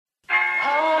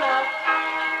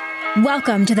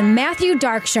Welcome to the Matthew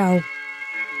Dark Show,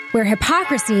 where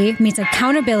hypocrisy meets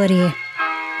accountability.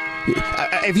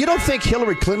 If you don't think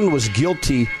Hillary Clinton was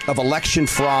guilty of election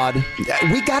fraud,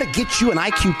 we got to get you an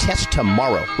IQ test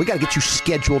tomorrow. We got to get you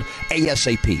scheduled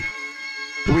ASAP.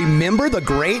 Remember the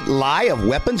great lie of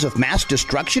weapons of mass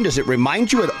destruction? Does it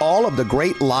remind you at all of the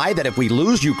great lie that if we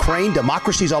lose Ukraine,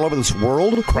 democracies all over this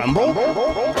world crumble?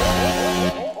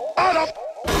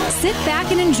 Sit back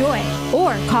and enjoy,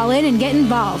 or call in and get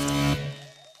involved.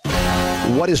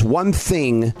 What is one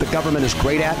thing the government is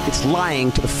great at? It's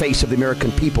lying to the face of the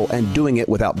American people and doing it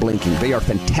without blinking. They are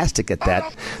fantastic at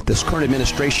that. This current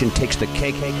administration takes the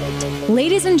cake.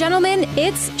 Ladies and gentlemen,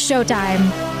 it's showtime.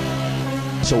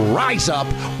 So rise up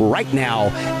right now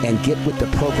and get with the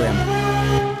program.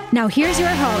 Now here's your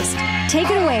host. Take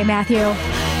it away, Matthew.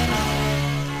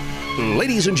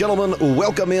 Ladies and gentlemen,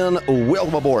 welcome in,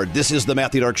 welcome aboard. This is the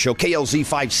Matthew Dark Show, KLZ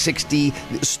 560.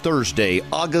 It's Thursday,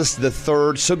 August the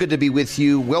 3rd. So good to be with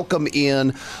you. Welcome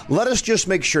in. Let us just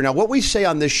make sure. Now, what we say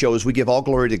on this show is we give all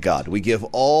glory to God. We give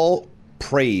all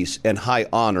praise and high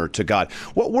honor to God.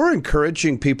 What we're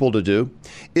encouraging people to do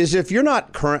is if you're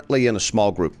not currently in a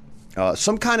small group,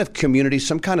 some kind of community,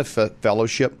 some kind of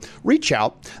fellowship, reach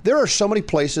out. There are so many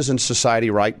places in society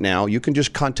right now. You can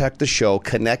just contact the show,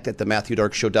 connect at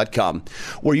thematthewdarkshow.com,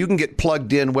 where you can get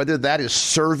plugged in, whether that is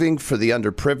serving for the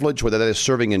underprivileged, whether that is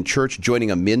serving in church,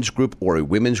 joining a men's group or a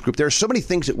women's group. There are so many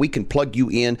things that we can plug you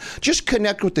in. Just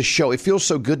connect with the show. It feels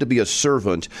so good to be a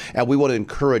servant, and we want to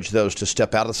encourage those to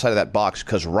step out of the side of that box,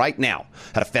 because right now,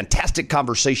 had a fantastic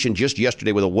conversation just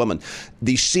yesterday with a woman.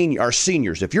 Our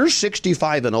seniors, if you're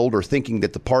 65 and older, thinking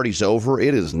that the party's over,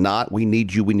 it is not. We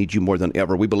need you more than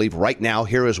ever. We believe right now,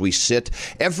 here as we sit,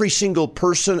 every single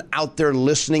person out there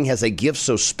listening has a gift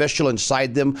so special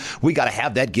inside them. We got to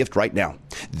have that gift right now.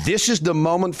 This is the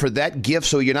moment for that gift,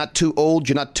 so you're not too old,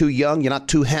 you're not too young, you're not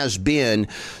too has-been.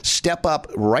 Step up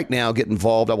right now, get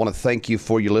involved. I want to thank you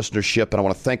for your listenership, and I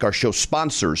want to thank our show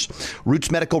sponsors, Roots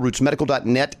Medical,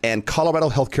 rootsmedical.net, and Colorado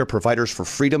Healthcare Providers for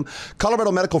Freedom.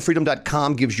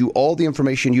 ColoradoMedicalFreedom.com gives you all the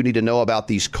information you need to know about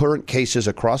these current cases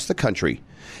across the country.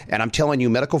 And I'm telling you,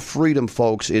 medical freedom,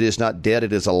 folks, it is not dead.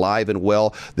 It is alive and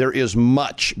well. There is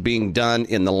much being done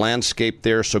in the landscape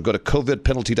there. So go to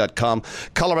covidpenalty.com,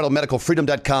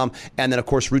 coloradomedicalfreedom.com, and then, of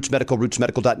course, Roots Medical,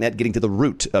 rootsmedical.net, getting to the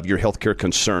root of your healthcare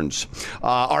concerns.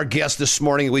 Our guest this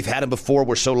morning, we've had him before.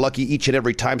 We're so lucky each and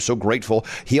every time, so grateful.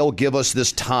 He'll give us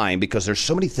this time because there's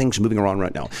so many things moving around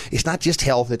right now. It's not just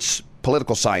health. It's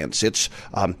political science. It's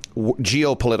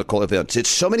geopolitical events. It's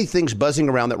so many things buzzing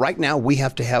around that right now we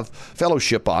have to have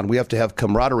fellowship on. We have to have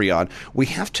camaraderie on. We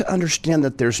have to understand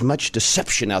that there's much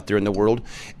deception out there in the world.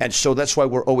 And so that's why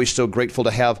we're always so grateful to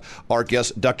have our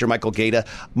guest, Dr. Michael Gaeta.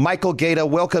 Michael Gaeta,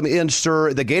 welcome in,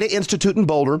 sir. The Gaeta Institute in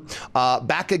Boulder.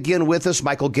 Back again with us,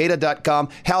 michaelgaeta.com.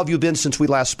 How have you been since we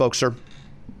last spoke, sir?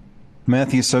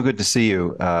 Matthew, so good to see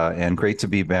you, and great to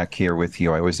be back here with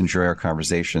you. I always enjoy our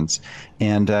conversations.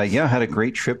 And had a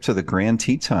great trip to the Grand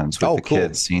Tetons with the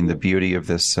kids, seeing the beauty of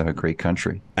this great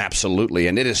country. Absolutely.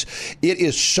 And it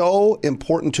is so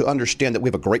important to understand that we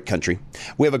have a great country.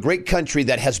 We have a great country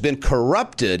that has been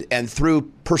corrupted, and through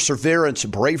perseverance,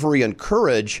 bravery, and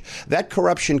courage, that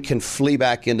corruption can flee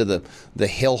back into the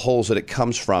hellholes that it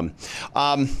comes from.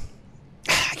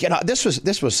 This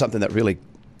was something that really,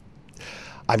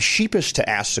 I'm sheepish to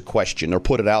ask the question or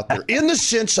put it out there in the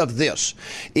sense of this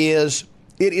is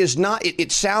it is not, it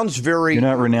sounds very... You're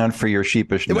not renowned for your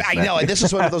sheepishness. I know, and this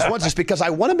is one of those ones. It's because I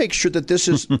want to make sure that this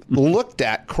is looked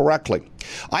at correctly.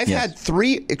 I've had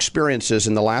 3 experiences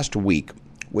in the last week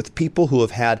with people who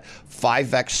have had 5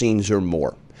 vaccines or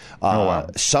more.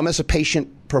 Some as a patient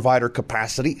provider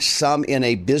capacity, some in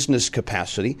a business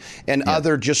capacity, and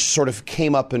other just sort of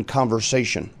came up in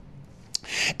conversation.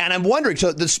 And I'm wondering,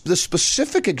 so the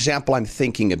specific example I'm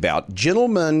thinking about,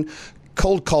 gentleman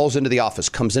cold calls into the office,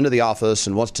 comes into the office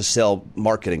and wants to sell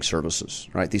marketing services,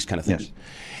 right? These kind of things. Yes.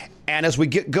 And as we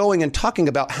get going and talking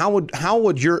about how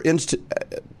would your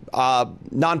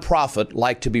nonprofit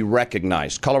like to be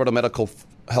recognized, Colorado Medical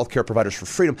Healthcare Providers for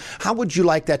Freedom, how would you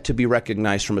like that to be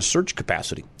recognized from a search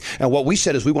capacity? And what we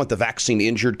said is we want the vaccine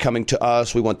injured coming to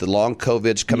us. We want the long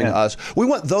COVIDs coming to us. We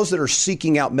want those that are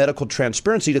seeking out medical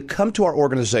transparency to come to our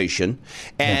organization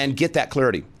and get that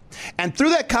clarity. And through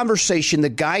that conversation, the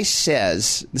guy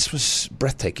says, this was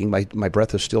breathtaking. My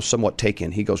breath is still somewhat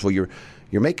taken. He goes, well, you're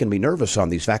making me nervous on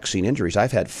these vaccine injuries.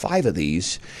 I've had 5 of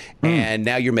these, and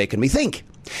now you're making me think.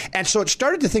 And so it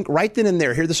started to think right then and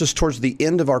there. Here, this is towards the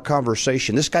end of our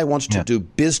conversation. This guy wants to do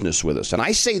business with us. And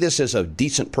I say this as a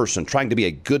decent person, trying to be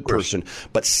a good person,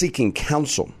 but seeking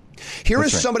counsel. Here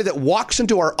is somebody that walks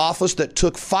into our office that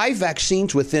took 5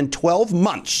 vaccines within 12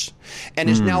 months and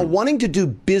is now wanting to do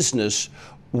business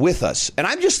with us. And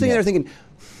I'm just sitting there thinking,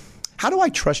 how do I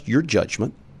trust your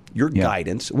judgment, your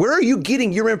guidance? Where are you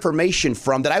getting your information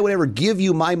from that I would ever give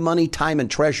you my money, time,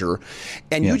 and treasure?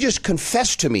 And you just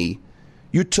confessed to me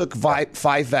you took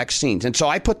 5 vaccines. And so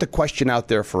I put the question out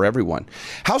there for everyone.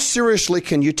 How seriously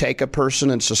can you take a person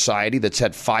in society that's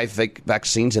had 5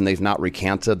 vaccines and they've not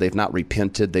recanted, they've not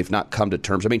repented, they've not come to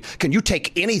terms? I mean, can you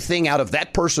take anything out of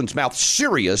that person's mouth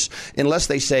serious unless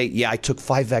they say, yeah, I took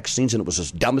 5 vaccines and it was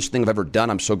the dumbest thing I've ever done.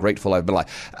 I'm so grateful I've been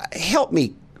alive. Help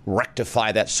me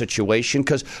rectify that situation,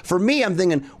 because for me, I'm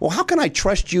thinking, well, how can I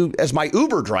trust you as my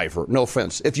Uber driver? No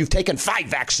offense, if you've taken 5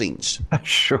 vaccines.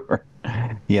 Sure.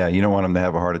 Yeah, you don't want them to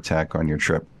have a heart attack on your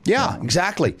trip. Yeah,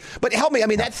 exactly. But help me. I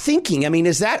mean, that thinking, I mean,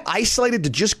 is that isolated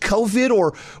to just COVID,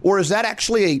 or is that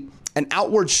actually an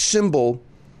outward symbol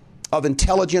of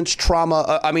intelligence,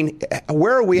 trauma? I mean,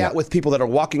 where are we at with people that are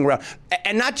walking around,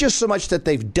 and not just so much that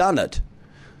they've done it,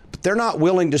 but they're not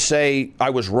willing to say, I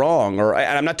was wrong, or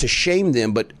I'm not to shame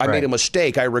them, but I made a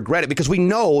mistake. I regret it, because we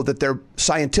know that they're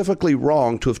scientifically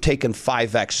wrong to have taken 5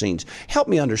 vaccines. Help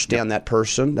me understand that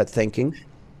person, that thinking.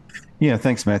 Yeah,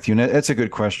 thanks, Matthew. And that's a good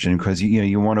question, because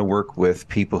you want to work with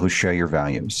people who share your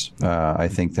values. I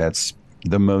think that's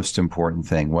the most important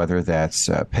thing, whether that's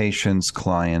patients,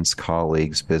 clients,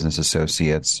 colleagues, business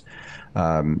associates.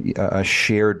 A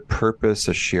shared purpose,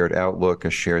 a shared outlook, a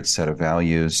shared set of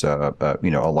values, a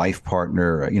life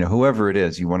partner, whoever it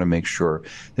is, you want to make sure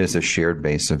there's a shared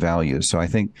base of values. So I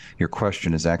think your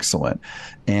question is excellent.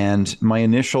 And my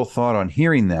initial thought on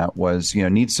hearing that was,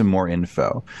 need some more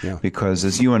info, because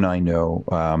as you and I know,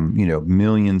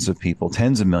 millions of people,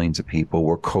 tens of millions of people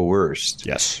were coerced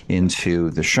into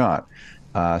the shot.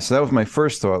 So that was my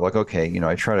first thought, like, okay,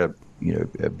 I try to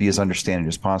be as understanding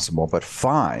as possible. But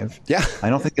 5, I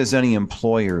don't think there's any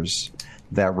employers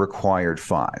that required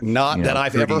 5. Not that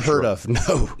I've ever heard of,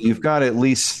 no. You've got at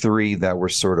least 3 that were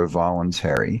sort of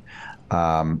voluntary.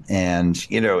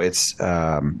 It's,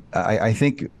 I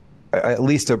think at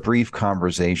least a brief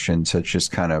conversation to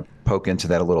just kind of poke into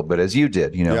that a little bit, as you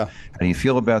did. How do you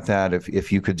feel about that?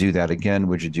 If you could do that again,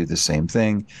 would you do the same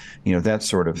thing? That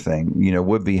sort of thing,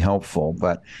 would be helpful.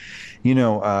 But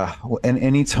and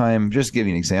anytime, just give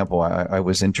you an example, I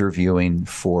was interviewing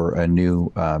for a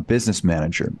new business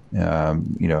manager.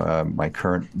 My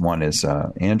current one is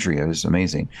Andrea, who's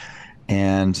amazing.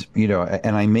 And,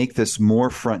 and I make this more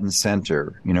front and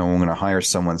center, I'm going to hire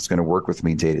someone that's going to work with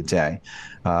me day to day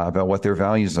about what their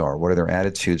values are, what are their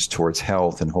attitudes towards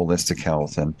health and holistic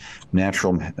health and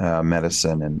natural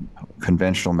medicine and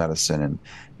conventional medicine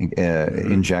and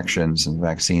injections and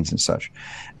vaccines and such.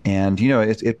 And,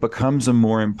 it becomes a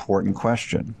more important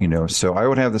question, so I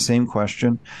would have the same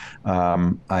question.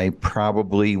 I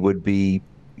probably would be,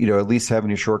 at least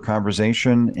having a short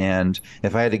conversation. And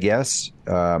if I had to guess,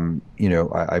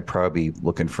 I'd probably be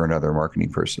looking for another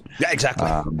marketing person. Yeah, exactly.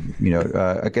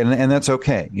 And that's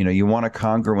okay. You want a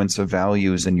congruence of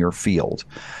values in your field.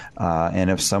 And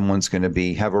if someone's going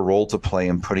to have a role to play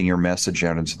in putting your message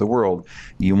out into the world,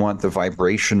 you want the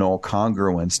vibrational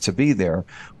congruence to be there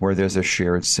where there's a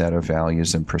shared set of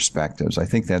values and perspectives. I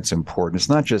think that's important. It's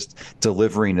not just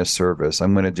delivering a service.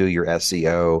 I'm going to do your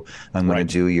SEO. I'm going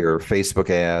to do your Facebook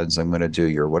ads. I'm going to do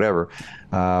your whatever.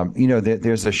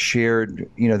 There's a shared,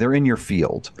 they're in your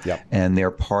field and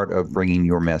they're part of bringing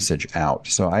your message out.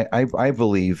 So I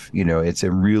believe, it's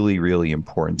a really, really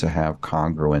important to have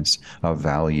congruence of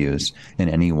values in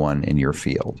anyone in your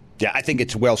field. Yeah, I think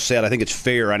it's well said. I think it's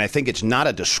fair. And I think it's not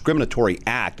a discriminatory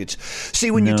act.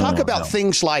 When you talk about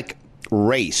things like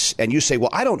race and you say, well,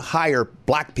 I don't hire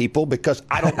black people because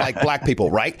I don't like black people,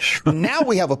 right? Now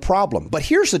we have a problem. But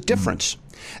here's the difference.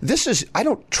 I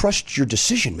don't trust your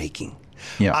decision making.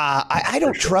 Yeah, I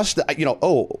don't trust that,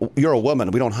 you're a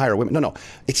woman. We don't hire women. No.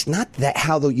 It's not that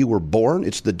how you were born.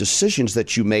 It's the decisions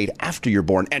that you made after you're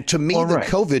born. And to me, the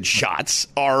COVID shots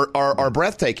are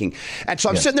breathtaking. And so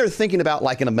I'm sitting there thinking about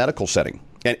like in a medical setting.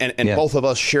 And both of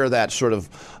us share that sort of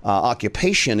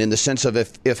occupation in the sense of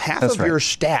if half of your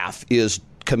staff is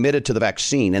committed to the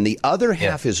vaccine and the other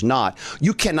half is not,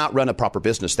 you cannot run a proper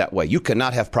business that way. You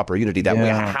cannot have proper unity that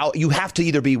way. You have to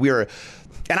either be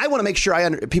and I want to make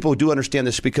sure people do understand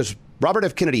this, because Robert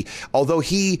F. Kennedy, although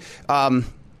he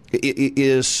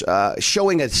is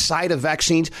showing a side of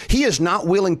vaccines, he is not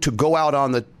willing to go out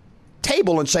on the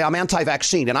table and say, I'm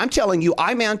anti-vaccine. And I'm telling you,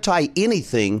 I'm anti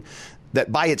anything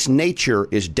that by its nature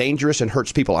is dangerous and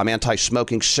hurts people. I'm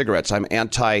anti-smoking cigarettes. I'm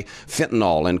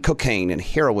anti-fentanyl and cocaine and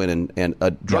heroin and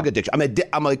drug addiction.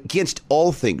 I'm against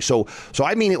all things. So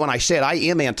I mean it when I said I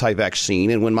am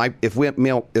anti-vaccine. And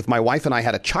if my wife and I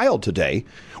had a child today,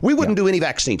 we wouldn't do any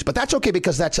vaccines. But that's okay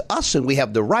because that's us and we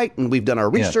have the right and we've done our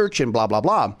research and blah, blah,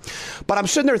 blah. But I'm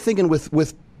sitting there thinking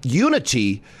with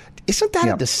unity, isn't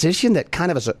that a decision that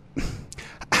kind of is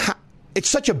it's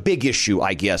such a big issue,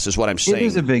 I guess, is what I'm saying. It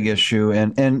is a big issue.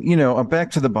 And you know,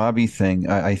 back to the Bobby thing,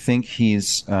 I think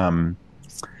he's, to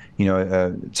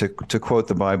quote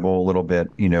the Bible a little bit,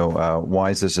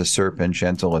 wise as a serpent,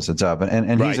 gentle as a dove.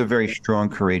 And he's a very strong,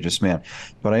 courageous man.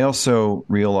 But I also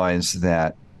realize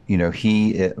that,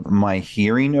 my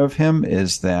hearing of him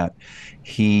is that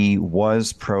he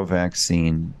was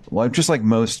pro-vaccine, just like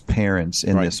most parents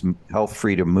in this health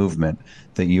freedom movement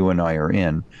that you and I are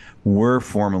in, were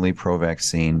formerly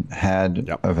pro-vaccine, had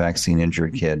a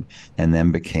vaccine-injured kid, and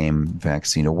then became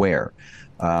vaccine aware.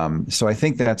 So I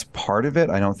think that's part of it.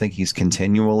 I don't think he's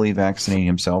continually vaccinating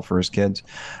himself or his kids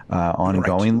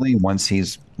ongoingly once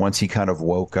he kind of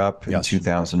woke up in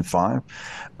 2005.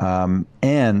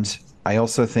 And I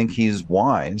also think he's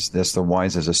wise. That's the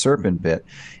wise as a serpent bit.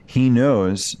 He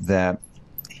knows that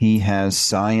he has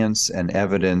science and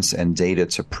evidence and data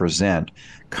to present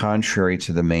contrary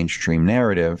to the mainstream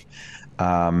narrative.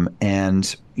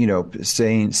 And,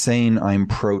 saying I'm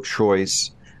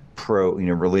pro-choice,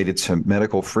 related to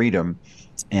medical freedom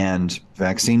and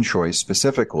vaccine choice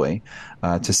specifically,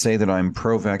 to say that I'm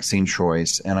pro-vaccine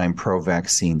choice and I'm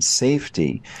pro-vaccine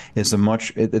safety is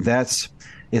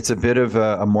it's a bit of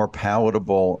a more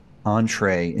palatable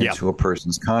entree into a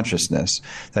person's consciousness,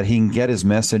 that he can get his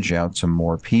message out to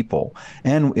more people.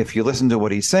 And if you listen to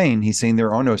what he's saying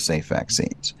there are no safe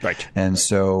vaccines. Right. And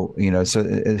so, so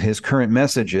his current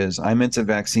message is I'm into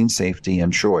vaccine safety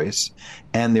and choice,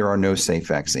 and there are no safe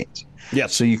vaccines.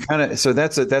 Yes. So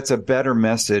that's a better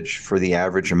message for the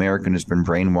average American who's been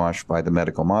brainwashed by the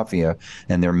medical mafia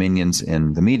and their minions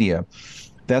in the media.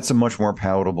 That's a much more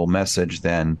palatable message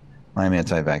than I'm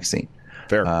anti-vaccine.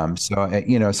 Fair. So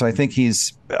I think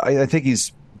he's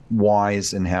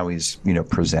wise in how he's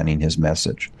presenting his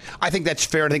message. I think that's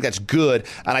fair. I think that's good,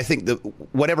 and I think that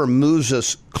whatever moves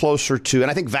us closer to,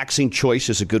 and I think vaccine choice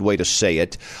is a good way to say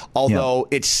it. Although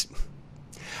it's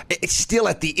still,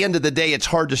 at the end of the day, it's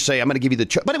hard to say I'm going to give you the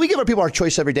choice. But we give our people our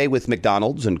choice every day with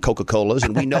McDonald's and Coca-Colas,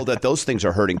 and we know that those things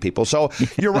are hurting people. So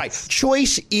you're right.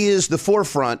 Choice is the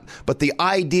forefront, but the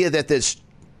idea that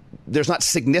there's not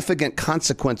significant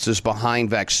consequences behind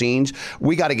vaccines.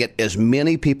 We got to get as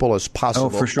many people as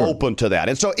possible open to that.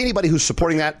 And so anybody who's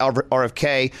supporting that,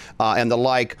 RFK and the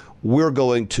like, we're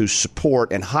going to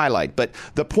support and highlight. But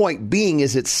the point being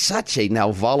is it's such a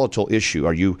now volatile issue.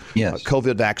 Are you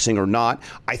COVID vaccine or not?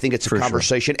 I think it's a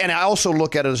conversation. And I also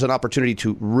look at it as an opportunity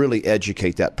to really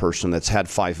educate that person that's had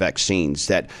 5 vaccines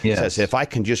that says, if I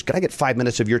can I get 5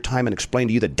 minutes of your time and explain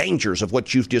to you the dangers of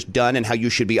what you've just done and how you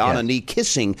should be on a knee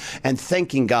kissing and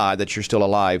thanking God that you're still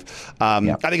alive. I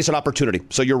think it's an opportunity.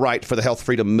 So you're right for the health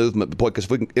freedom movement, boy, because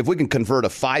if we can convert a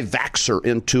 5-vaxxer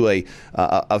into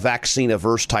a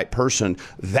vaccine-averse type person,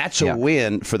 that's a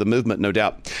win for the movement, no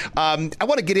doubt. I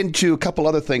want to get into a couple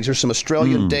other things. There's some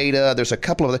Australian data. There's a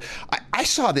couple of other. I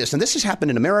saw this, and this has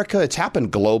happened in America. It's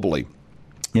happened globally.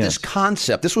 Yes. This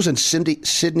concept, this was in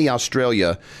Sydney,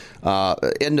 Australia,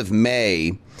 end of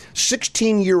May.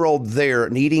 16-year-old there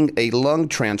needing a lung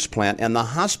transplant, and the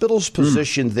hospital's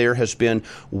position there has been,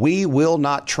 we will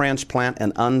not transplant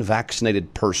an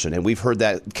unvaccinated person. And we've heard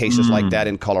that cases like that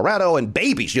in Colorado, and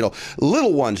babies,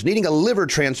 little ones needing a liver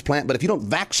transplant, but if you don't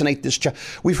vaccinate this child,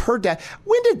 we've heard that.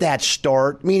 When did that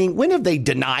start? Meaning, when have they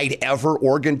denied ever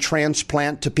organ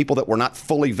transplant to people that were not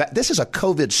fully This is a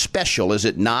COVID special, is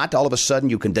it not? All of a sudden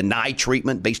you can deny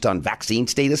treatment based on vaccine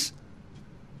status?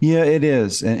 Yeah, it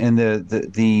is, and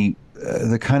the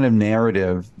kind of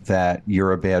narrative that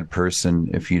you're a bad person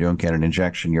if you don't get an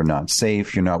injection, you're not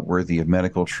safe, you're not worthy of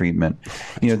medical treatment.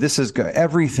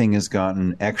 Everything has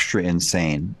gotten extra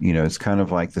insane. It's kind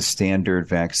of like the standard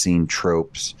vaccine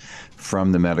tropes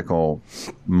from the medical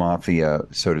mafia,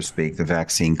 so to speak, the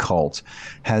vaccine cult,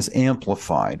 has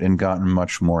amplified and gotten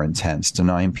much more intense,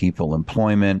 denying people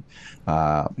employment.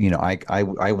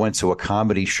 I went to a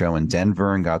comedy show in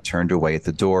Denver and got turned away at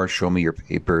the door. Show me your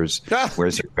papers.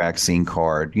 Where's your vaccine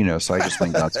card? So I just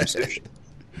went got some station.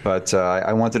 But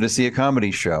I wanted to see a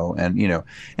comedy show, and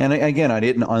again, I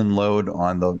didn't unload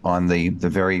on the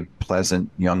very pleasant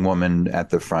young woman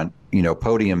at the front,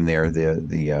 podium there.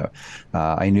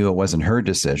 I knew it wasn't her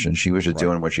decision; she was just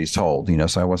doing what she's told,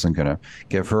 so I wasn't going to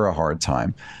give her a hard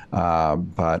time.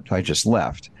 But I just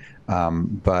left.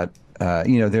 But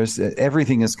there's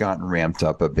everything has gotten ramped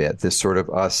up a bit. This sort of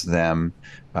us, them,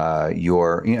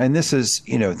 and this is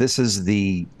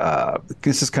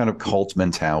kind of cult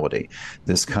mentality,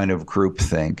 this kind of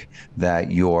groupthink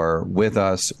that you're with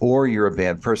us or you're a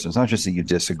bad person. It's not just that you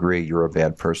disagree; you're a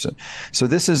bad person. So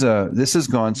this has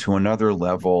gone to another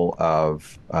level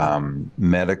of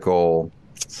medical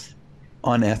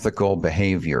unethical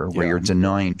behavior where you're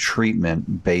denying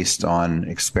treatment based on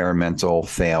experimental,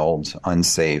 failed,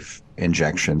 unsafe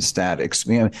injection status,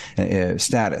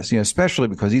 especially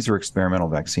because these are experimental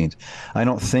vaccines. I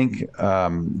don't think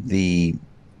the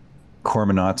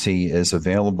Comirnaty is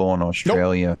available in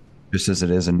Australia. Nope. Just as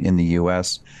it is in the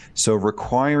U.S. So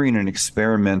requiring an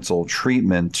experimental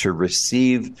treatment to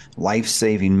receive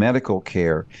life-saving medical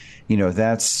care,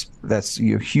 that's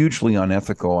hugely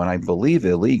unethical and I believe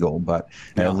illegal, but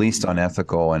at least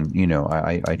unethical. And,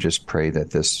 I just pray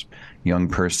that this young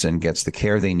person gets the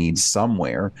care they need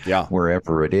somewhere,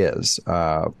 wherever it is.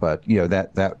 But,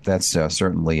 that's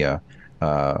certainly I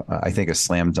think a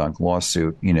slam dunk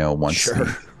lawsuit,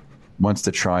 once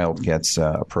the child gets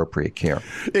appropriate care.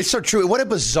 It's so true. What a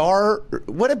bizarre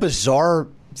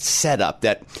setup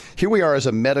that here we are as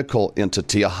a medical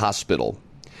entity, a hospital.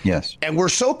 Yes. And we're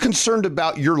so concerned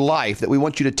about your life that we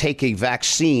want you to take a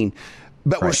vaccine.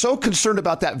 But we're so concerned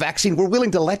about that vaccine, we're willing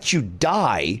to let you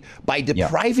die by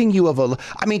depriving you of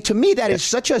to me, that is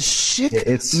such a sick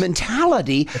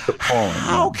mentality. It's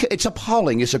appalling. It's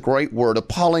appalling. It's a great word.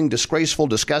 Appalling, disgraceful,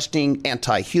 disgusting,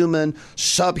 anti-human,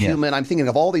 subhuman. I'm thinking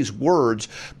of all these words,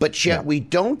 but yet we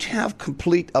don't have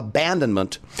complete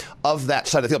abandonment of that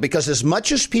side of the field. Because as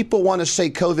much as people want to say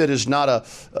COVID is not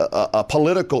a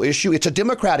political issue, it's a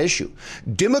Democrat issue.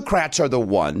 Democrats are the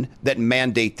one that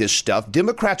mandate this stuff.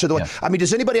 Democrats are the one.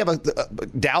 Does anybody have a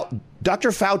doubt?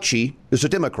 Dr. Fauci is a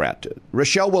Democrat.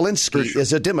 Rochelle Walensky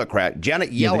is a Democrat.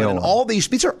 Janet Yellen, and all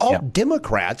these are all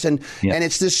Democrats. And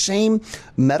it's this same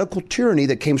medical tyranny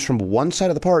that comes from one side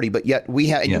of the party. But yet we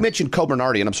have, and you mentioned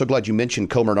Comirnaty, and I'm so glad you mentioned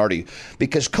Comirnaty,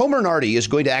 because Comirnaty is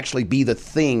going to actually be the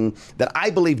thing that I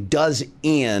believe does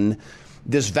end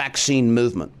this vaccine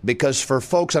movement. Because for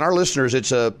folks and our listeners,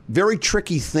 it's a very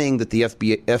tricky thing that the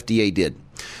FDA did.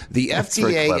 The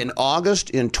FDA in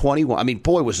August in 21,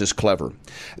 boy, was this clever.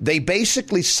 They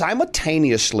basically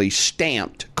simultaneously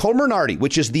stamped Comirnaty,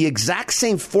 which is the exact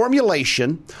same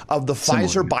formulation of the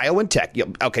Pfizer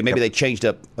BioNTech. Okay, maybe they changed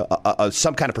up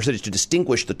some kind of percentage to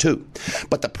distinguish the two.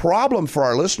 But the problem for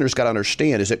our listeners got to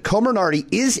understand is that Comirnaty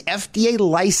is FDA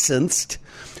licensed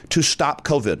to stop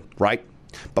COVID, right?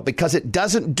 But because it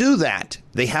doesn't do that,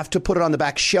 they have to put it on the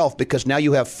back shelf because now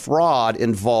you have fraud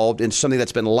involved in something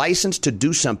that's been licensed to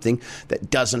do something that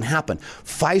doesn't happen.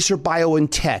 Pfizer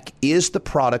BioNTech is the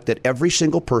product that every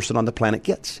single person on the planet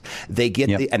gets. They get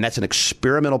and that's an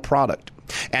experimental product.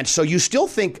 And so you still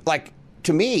think,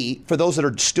 to me, for those that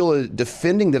are still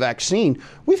defending the vaccine,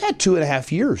 we've had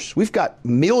 2.5 years. We've got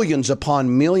millions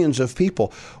upon millions of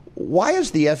people. Why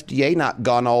has the FDA not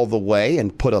gone all the way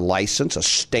and put a license, a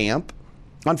stamp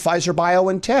on Pfizer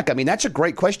BioNTech? That's a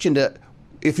great question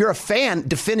if you're a fan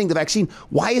defending the vaccine,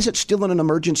 why is it still in an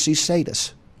emergency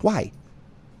status? Why?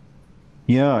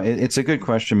 Yeah, it's a good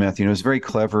question, Matthew. It was very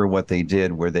clever what they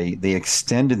did, where they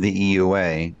extended the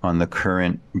EUA on the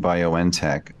current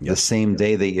BioNTech the same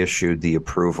day they issued the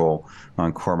approval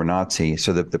on Comirnaty,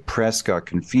 so that the press got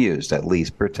confused, at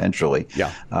least potentially.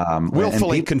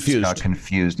 Willfully confused. Got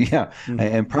confused,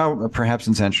 and perhaps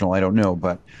intentional. I don't know,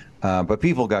 but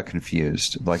people got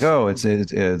confused, it's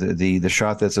the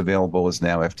shot that's available is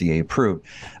now FDA approved.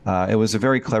 It was a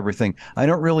very clever thing. I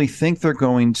don't really think they're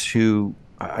going to.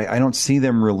 I don't see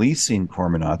them releasing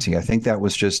Comirnaty. I think that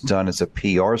was just done as a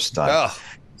PR stunt.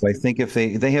 So I think if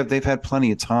they've had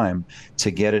plenty of time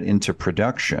to get it into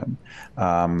production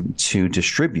to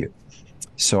distribute.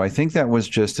 So I think that was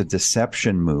just a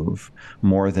deception move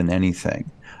more than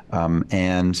anything.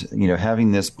 And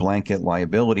having this blanket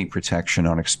liability protection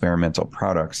on experimental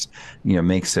products,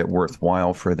 makes it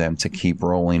worthwhile for them to keep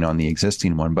rolling on the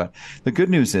existing one. But the good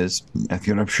news is,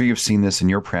 I'm sure you've seen this in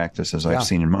your practice, as I've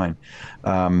seen in mine,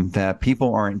 that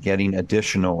people aren't getting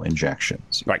additional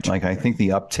injections. Right. I think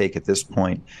the uptake at this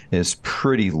point is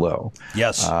pretty low.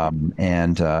 Yes.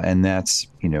 And that's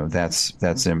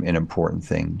an important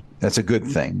thing. That's a good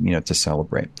thing, to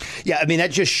celebrate. Yeah, that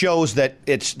just shows that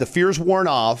it's the fear's worn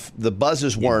off, the buzz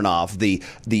is worn off, the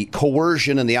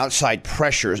coercion and the outside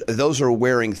pressures, those are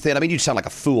wearing thin. You sound like a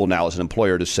fool now as an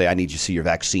employer to say, I need you to see your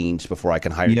vaccines before I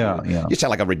can hire you. Yeah. You sound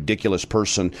like a ridiculous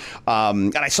person.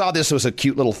 And I saw this was a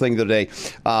cute little thing today.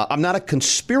 I'm not a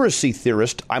conspiracy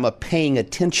theorist. I'm a paying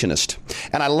attentionist.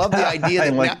 And I love the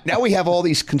idea that now we have all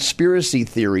these conspiracy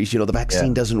theories. The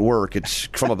vaccine doesn't work. It's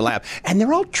from a lab, and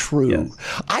they're all true.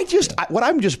 Yes. What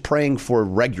I'm just praying for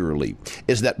regularly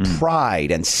is that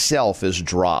pride and self is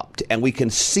dropped, and we can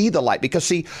see the light. Because,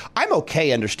 see, I'm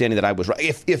okay understanding that I was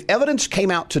right. If evidence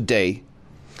came out today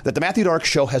that the Matthew Dark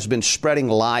Show has been spreading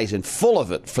lies and full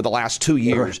of it for the last 2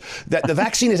 years, that the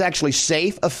vaccine is actually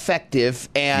safe, effective,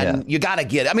 and you got to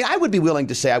get it. I mean, I would be willing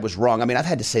to say I was wrong. I mean, I've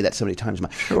had to say that so many times.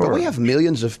 But we have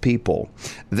millions of people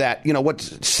that,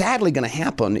 what's sadly going to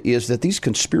happen is that these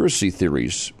conspiracy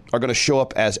theories are going to show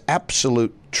up as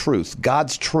absolute truth,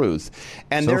 God's truth.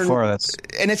 And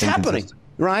it's happening.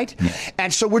 Right? Yeah.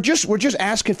 And so we're just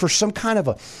asking for some kind of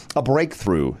a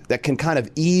breakthrough that can kind of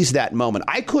ease that moment.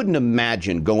 I couldn't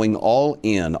imagine going all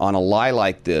in on a lie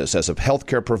like this as a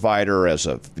healthcare provider, as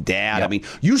a dad. Yep. I mean,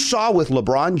 you saw with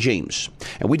LeBron James,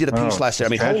 and we did a piece last night. I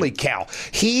mean, tragic. Holy cow.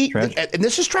 And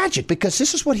this is tragic because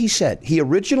this is what he said. He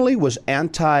originally was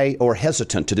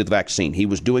hesitant to do the vaccine. He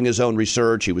was doing his own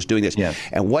research. He was doing this. Yeah.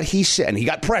 And what he said, and he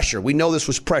got pressure. We know this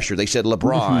was pressure. They said,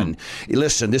 LeBron,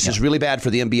 listen, this is really bad for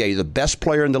the NBA. You're the best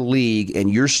player in the league, and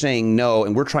you're saying no,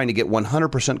 and we're trying to get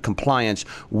 100% compliance.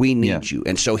 We need you.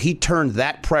 And so he turned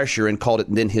that pressure and called it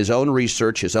then his own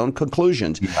research, his own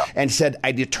conclusions, and said,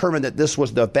 I determined that this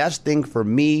was the best thing for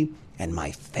me and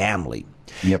my family.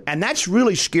 Yep. And that's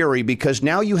really scary because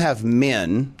now you have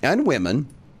men and women,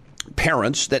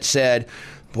 parents that said,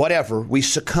 whatever, we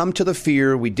succumbed to the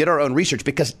fear, we did our own research.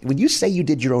 Because when you say you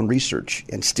did your own research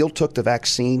and still took the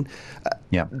vaccine,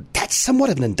 that's somewhat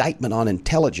of an indictment on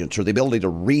intelligence or the ability to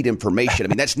read information. I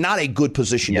mean, that's not a good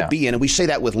position to be in. And we say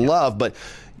that with love, but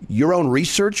your own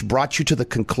research brought you to the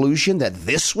conclusion that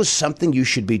this was something you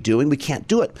should be doing. We can't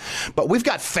do it. But we've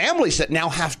got families that now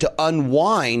have to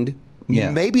unwind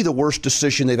maybe the worst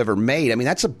decision they've ever made. I mean,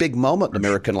 that's a big moment in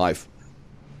American life.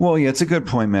 Well, yeah, it's a good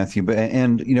point, Matthew.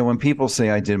 And when people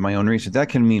say I did my own research, that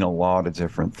can mean a lot of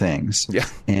different things. Yeah.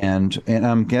 And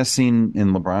I'm guessing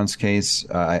in LeBron's case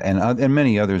and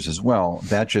many others as well,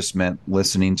 that just meant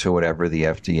listening to whatever the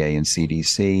FDA and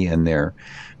CDC and their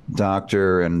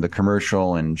doctor and the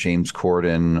commercial and James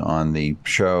Corden on the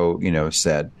show,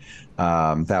 said.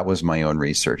 That was my own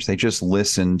research. They just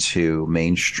listened to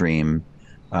mainstream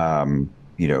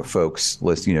folks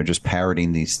just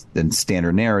parroting these the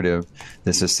standard narrative.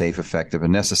 This is safe, effective,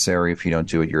 and necessary. If you don't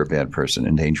do it, you're a bad person,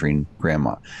 endangering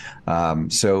grandma.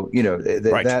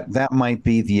 That might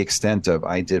be the extent of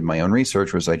I did my own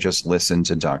research. Was I just listened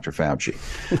to Dr. Fauci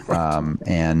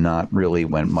and not really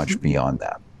went much beyond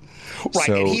that. Right,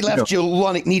 so, and he left you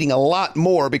needing a lot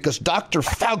more because Dr.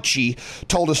 Fauci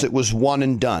told us it was one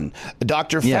and done.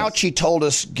 Dr. Fauci told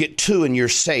us get 2 and you're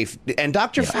safe. And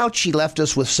Dr. Fauci left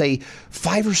us with, say,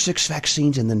 5 or 6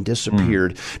 vaccines and then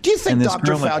disappeared. Do you think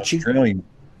Dr. Fauci...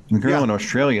 The girl in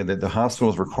Australia, that the hospital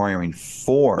is requiring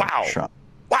 4 shots.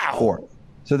 Wow. 4.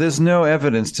 So there's no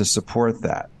evidence to support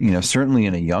that, certainly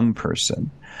in a young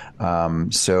person.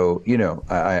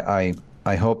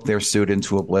 I hope they're sued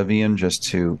into oblivion just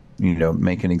to,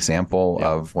 make an example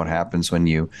of what happens when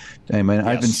you. I mean,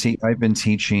 I've been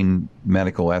teaching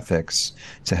medical ethics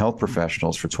to health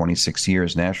professionals for 26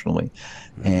 years nationally,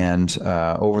 and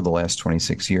over the last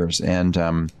 26 years,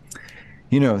 and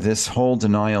this whole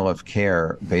denial of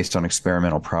care based on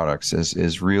experimental products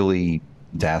is really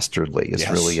dastardly. It's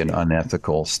really an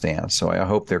unethical stance. So I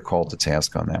hope they're called to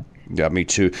task on that. Yeah, me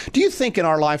too. Do you think in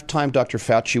our lifetime, Dr.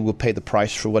 Fauci will pay the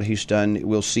price for what he's done?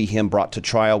 We'll see him brought to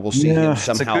trial. We'll see him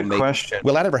somehow that's a good question.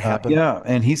 Will that ever happen?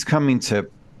 And he's coming to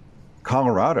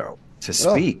Colorado to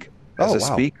speak as a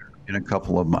speaker in a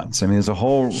couple of months. I mean, there's a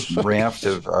whole raft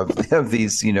of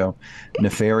these,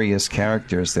 nefarious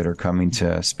characters that are coming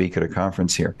to speak at a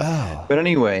conference here. Oh. But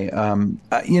anyway,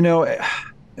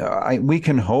 we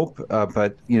can hope,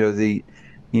 but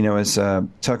as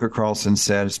Tucker Carlson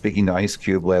said, speaking to Ice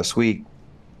Cube last week,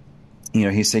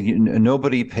 he said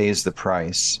nobody pays the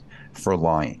price for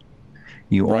lying.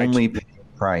 You only pay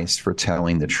the price for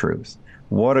telling the truth.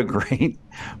 What a great.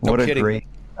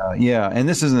 And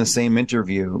this is in the same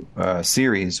interview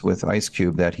series with Ice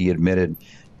Cube that he admitted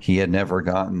he had never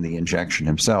gotten the injection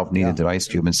himself. Neither did Ice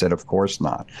Cube, and said, "Of course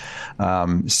not."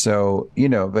 But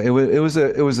it was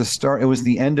a start. It was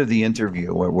the end of the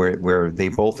interview where they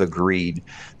both agreed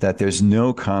that there's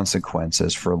no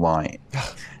consequences for lying.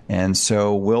 And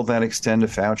so, will that extend to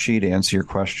Fauci? To answer your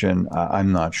question,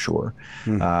 I'm not sure.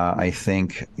 I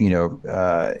think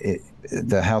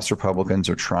the House Republicans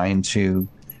are trying to,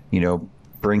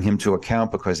 bring him to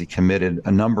account because he committed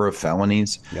a number of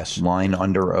felonies, lying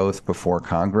under oath before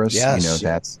Congress.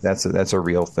 That's a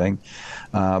real thing.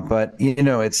 But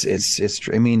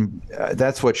I mean,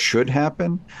 that's what should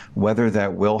happen. Whether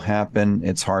that will happen,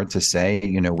 it's hard to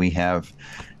say. We have,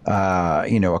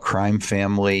 a crime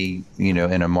family,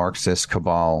 in a Marxist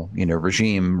cabal,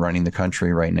 regime running the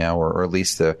country right now, or at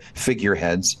least the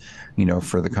figureheads,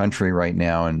 for the country right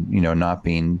now, and, not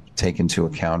being taken into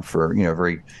account for,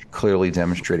 very clearly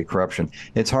demonstrated corruption.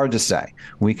 It's hard to say.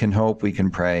 We can hope, we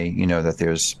can pray, that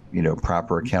there's,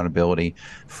 proper accountability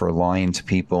for lying to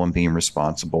people and being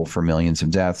responsible for millions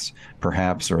of deaths,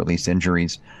 perhaps, or at least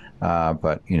injuries.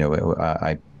 But,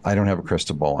 I don't have a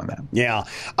crystal ball on that. Yeah,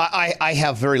 I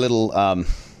have very little.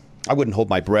 I wouldn't hold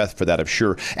my breath for that, I'm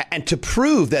sure. And to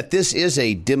prove that this is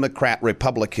a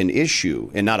Democrat-Republican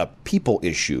issue and not a people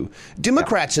issue,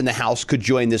 Democrats in the House could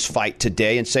join this fight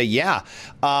today and say,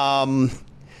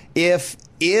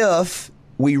 if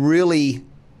we really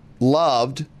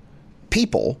loved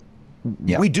people,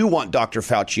 we do want Dr.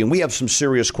 Fauci, and we have some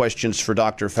serious questions for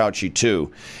Dr. Fauci,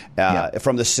 too,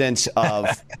 from the sense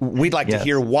of we'd like to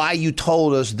hear why you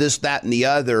told us this, that, and the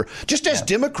other, just as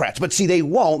Democrats. But see, they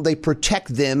won't. They protect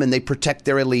them, and they protect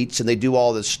their elites, and they do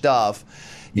all this stuff.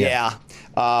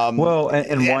 Well,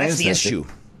 and why is the issue?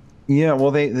 Yeah, well,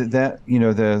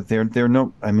 they're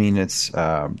no. I mean, it's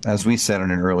as we said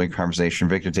in an earlier conversation,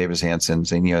 Victor Davis Hanson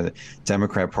saying, the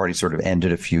Democrat Party sort of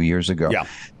ended a few years ago. Yeah.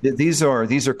 These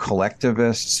are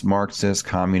collectivists, Marxists,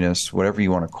 communists, whatever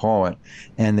you want to call it,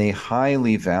 and they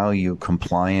highly value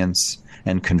compliance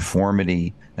and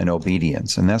conformity and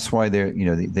obedience, and that's why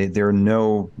there are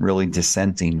no really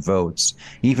dissenting votes,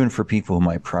 even for people who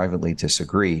might privately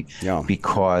disagree,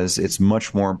 because it's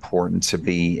much more important to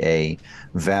be a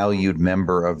valued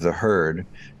member of the herd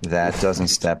that doesn't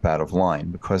step out of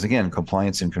line. Because again,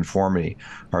 compliance and conformity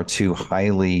are two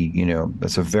highly,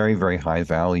 that's a very, very high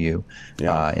value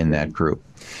in that group.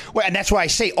 Well, and that's why I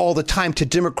say all the time to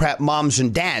Democrat moms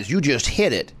and dads, you just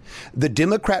hit it. The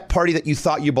Democrat Party that you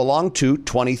thought you belonged to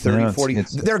 20, 30, 40,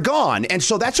 they're gone. And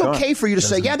so that's okay for you to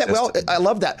say, I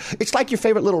love that. It's like your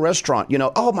favorite little restaurant.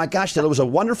 Oh, my gosh, there was a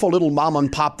wonderful little mom and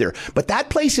pop there. But that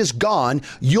place is gone.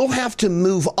 You'll have to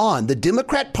move on. The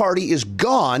Democrat Party is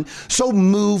gone. So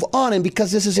move on. And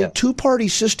because this is a two-party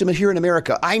system here in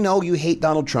America, I know you hate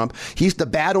Donald Trump. He's the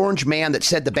bad orange man that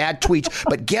said the bad tweets.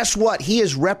 But guess what? He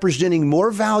is representing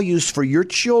more values for your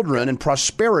children and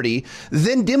prosperity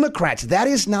than Democrats. That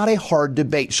is not a hard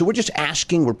debate. So we're just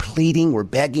asking, we're pleading, we're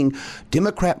begging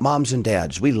Democrat moms and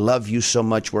dads. We love you so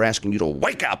much. We're asking you to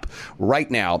wake up right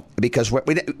now because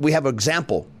we have an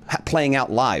example playing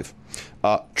out live.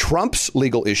 Trump's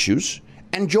legal issues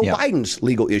and Joe Biden's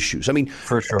legal issues. I mean,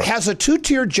 for sure. Has a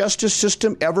two-tier justice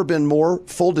system ever been more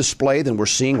full display than we're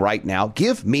seeing right now?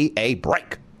 Give me a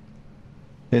break.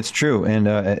 It's true. And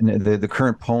the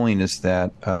current polling is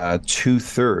that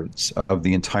 2/3 of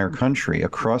the entire country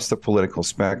across the political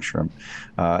spectrum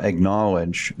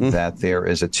acknowledge that there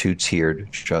is a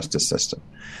two-tiered justice system,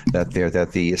 that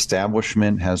the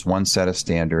establishment has one set of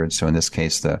standards. So in this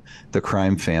case, the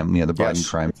crime family, the Biden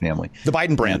crime family. The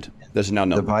Biden brand. There's no.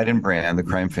 The Biden brand, the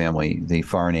crime family, the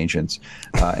foreign agents.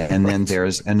 And then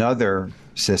there's another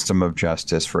system of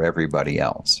justice for everybody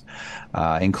else,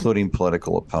 including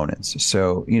political opponents.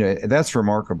 So, that's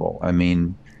remarkable. I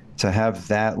mean, to have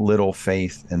that little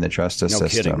faith in the justice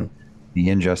system, the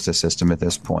injustice system at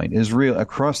this point is real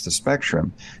across the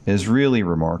spectrum is really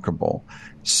remarkable.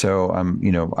 So,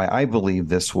 I believe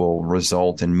this will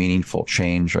result in meaningful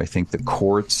change. I think the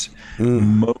courts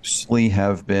mostly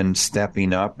have been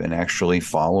stepping up and actually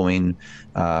following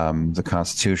the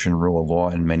Constitution, rule of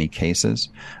law in many cases.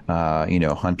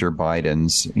 Hunter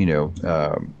Biden's,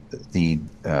 the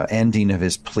ending of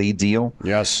his plea deal.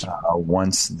 Yes.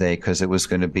 Because it was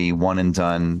going to be one and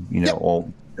done,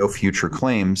 no future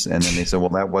claims. And then they said, well,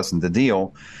 that wasn't the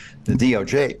deal. The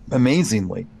DOJ,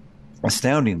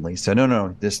 astoundingly said,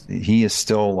 no, he is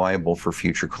still liable for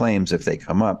future claims if they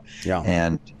come up. Yeah.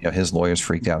 And his lawyers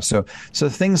freaked out. So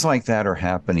things like that are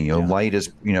happening. Light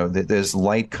is, there's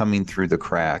light coming through the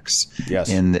cracks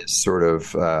in this sort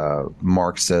of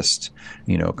Marxist,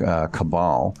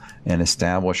 cabal and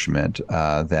establishment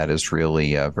that is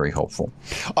really very hopeful.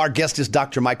 Our guest is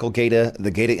Dr. Michael Gaeta,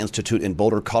 the Gaeta Institute in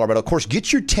Boulder, Colorado. Of course,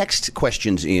 get your text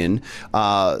questions in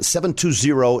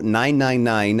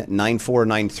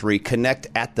 720-999-9493. Connect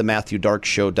at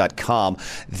thematthewdarkshow.com.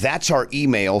 That's our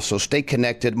email, so stay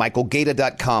connected.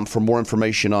 MichaelGaeta.com for more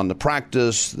information on the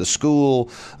practice, the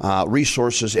school,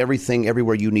 resources, everything,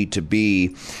 everywhere you need to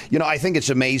be. I think it's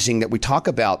amazing that we talk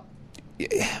about...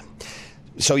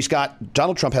 So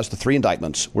Donald Trump has the 3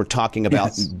 indictments. We're talking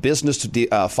about business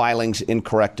filings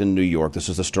incorrect in New York. This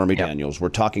is the Stormy Daniels. We're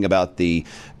talking about the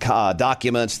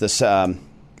documents, the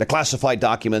classified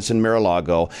documents in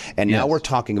Mar-a-Lago. And now we're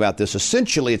talking about this.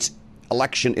 Essentially, it's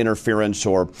election interference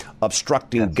or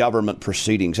obstructing government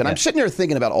proceedings. And I'm sitting here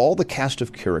thinking about all the cast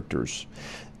of characters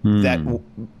that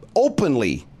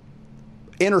openly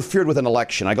interfered with an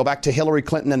election. I go back to Hillary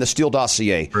Clinton and the Steele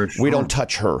dossier. Sure. We don't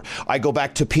touch her. I go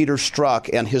back to Peter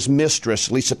Strzok and his mistress,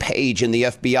 Lisa Page, in the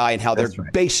FBI, and how they're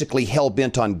basically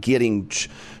hell-bent on getting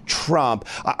Trump.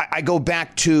 I go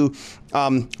back to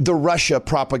the Russia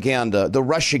propaganda, the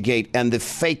Russiagate, and the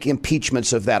fake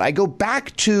impeachments of that. I go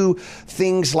back to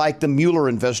things like the Mueller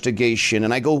investigation,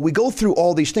 and we go through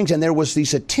all these things, and there was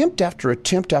these attempt after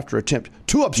attempt after attempt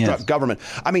to obstruct government.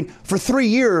 I mean, for 3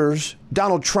 years,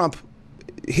 Donald Trump,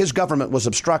 his government was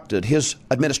obstructed. His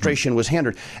administration was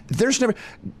hindered.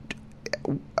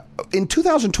 In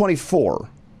 2024,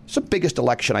 it's the biggest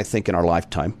election, I think, in our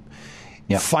lifetime.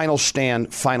 Final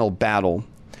stand, final battle.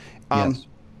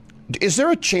 Is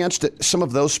there a chance that some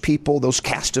of those people, those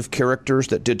cast of characters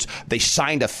they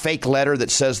signed a fake letter that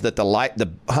says that the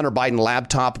Hunter Biden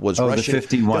laptop was Russian? The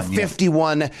 51. The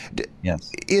 51.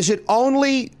 Yes. Is it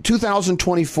only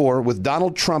 2024 with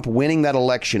Donald Trump winning that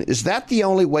election? Is that the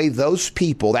only way those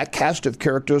people, that cast of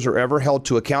characters, are ever held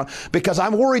to account? Because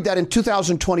I'm worried that in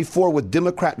 2024 with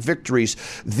Democrat victories,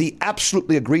 the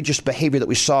absolutely egregious behavior that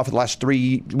we saw for the last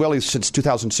since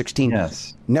 2016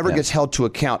 never gets held to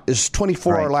account. Is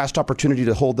 24 our last opportunity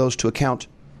to hold those to account?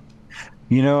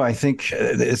 I think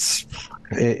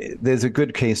there's a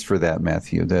good case for that,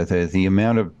 Matthew. The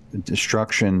amount of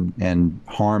destruction and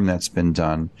harm that's been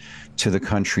done to the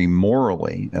country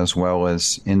morally, as well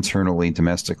as internally,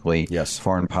 domestically,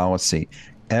 foreign policy,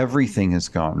 everything has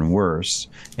gotten worse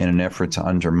in an effort to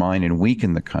undermine and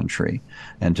weaken the country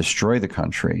and destroy the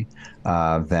country.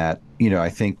 I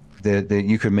think that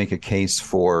you could make a case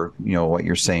for, what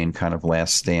you're saying, kind of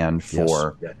last stand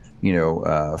for,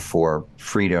 for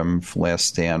freedom, last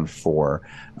stand for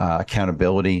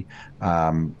accountability.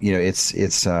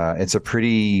 It's a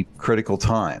pretty critical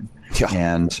time.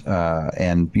 And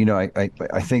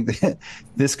I think that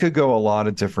this could go a lot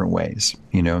of different ways,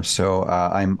 so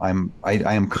I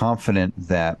am confident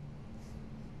that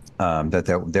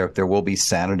there will be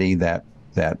sanity that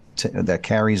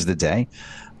carries the day.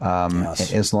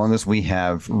 As long as we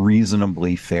have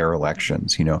reasonably fair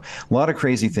elections. A lot of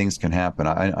crazy things can happen.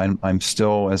 I'm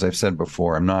still, as I've said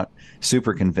before, I'm not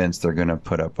super convinced they're going to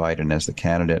put up Biden as the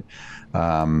candidate,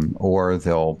 or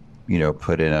they'll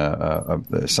put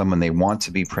in someone they want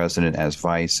to be president as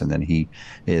vice, and then he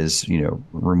is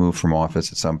removed from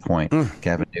office at some point.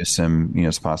 Gavin Newsom,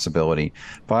 is a possibility.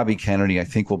 Bobby Kennedy, I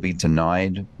think, will be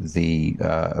denied the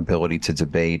ability to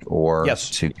debate or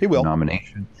to get a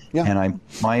nomination. And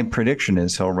my prediction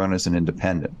is he'll run as an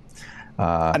independent.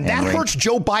 And that hurts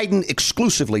Joe Biden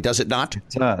exclusively, does it not?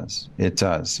 It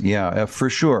does. Yeah, for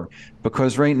sure.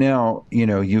 Because right now,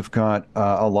 you've got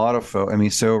a lot of folks. I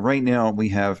mean, so right now we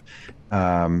have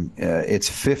it's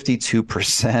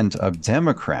 52% of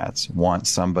Democrats want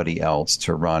somebody else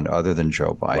to run other than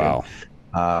Joe Biden.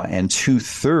 Wow. And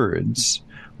 2/3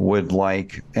 would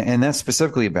like, and that's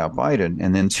specifically about Biden,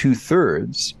 and then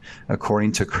 2/3,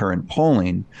 according to current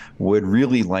polling, would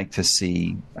really like to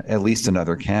see at least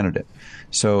another candidate.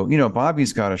 So,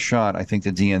 Bobby's got a shot. I think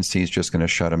the DNC is just going to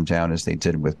shut him down as they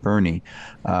did with Bernie.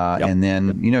 And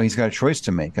then, he's got a choice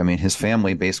to make. I mean, his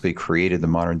family basically created the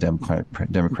modern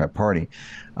Democrat Party.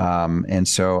 And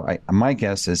so my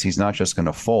guess is he's not just going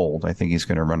to fold. I think he's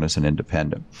going to run as an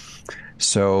independent.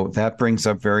 So that brings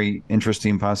up very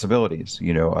interesting possibilities,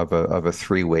 of a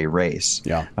three-way race.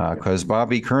 Because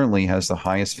Bobby currently has the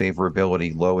highest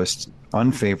favorability, lowest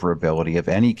unfavorability of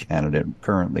any candidate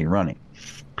currently running,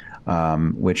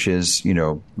 which is,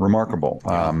 remarkable.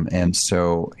 And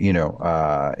so,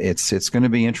 it's going to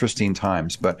be interesting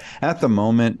times. But at the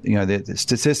moment,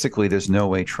 statistically, there's no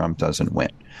way Trump doesn't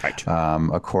win. Right.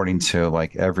 According to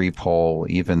like every poll,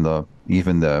 even the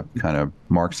kind of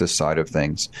Marxist side of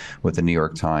things with the New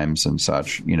York Times and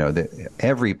such,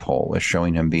 every poll is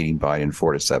showing him beating Biden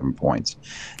 4 to 7 points,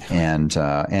 and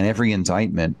every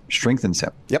indictment strengthens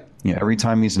him. Yep. Every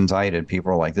time he's indicted,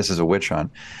 people are like, "This is a witch hunt,"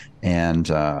 and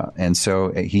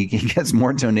so he gets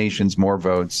more donations, more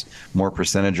votes, more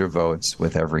percentage of votes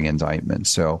with every indictment.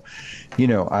 So,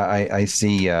 I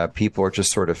see people are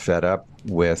just sort of fed up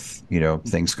with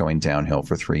things going downhill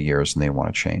for 3 years, and they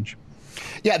want to change.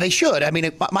 Yeah, they should. I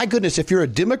mean, my goodness, if you're a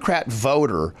Democrat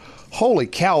voter, holy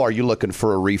cow, are you looking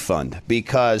for a refund?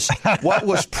 Because what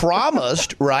was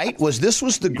promised, right, was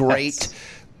the great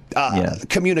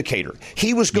communicator.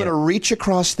 He was going to reach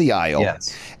across the aisle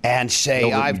and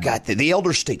say, I've got the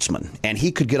elder statesman, and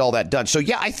he could get all that done. So,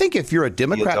 I think if you're a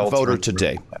Democrat voter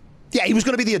today, Yeah, he was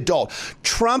going to be the adult.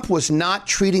 Trump was not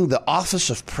treating the office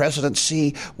of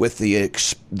presidency with the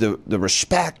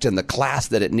respect and the class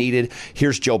that it needed.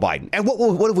 Here's Joe Biden. And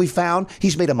what have we found?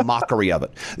 He's made a mockery of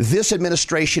it. This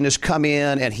administration has come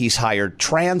in and he's hired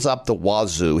trans up the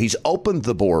wazoo. He's opened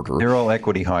the border. They're all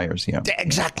equity hires, yeah.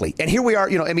 Exactly. And here we are,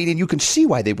 and you can see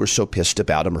why they were so pissed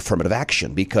about affirmative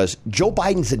action, because Joe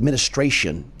Biden's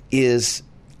administration is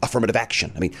affirmative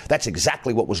action. That's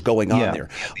exactly what was going on there.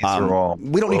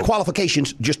 We don't need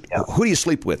qualifications. Just who do you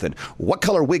sleep with, and what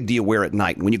color wig do you wear at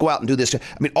night? And when you go out and do this,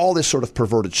 all this sort of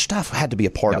perverted stuff had to be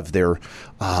a part of their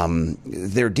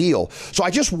deal. So I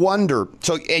just wonder.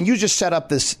 And you just set up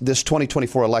this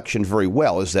 2024 election very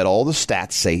well. Is that all the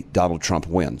stats say Donald Trump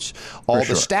wins? All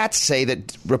the stats say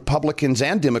that Republicans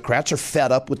and Democrats are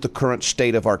fed up with the current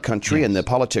state of our country and the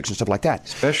politics and stuff like that.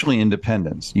 Especially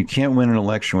independents. You can't win an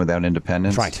election without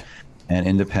independents. Right. And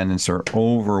independents are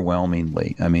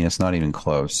overwhelmingly, it's not even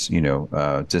close,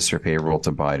 disfavorable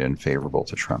to Biden, favorable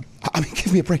to Trump.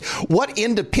 Give me a break. What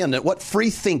independent, what free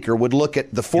thinker would look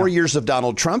at the 4 years of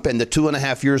Donald Trump and the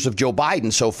 2.5 years of Joe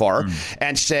Biden so far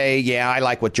and say, yeah, I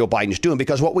like what Joe Biden's doing?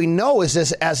 Because what we know is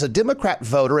this, as a Democrat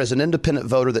voter, as an independent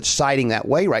voter that's siding that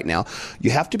way right now,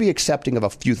 you have to be accepting of a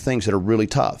few things that are really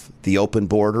tough. The open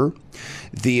border,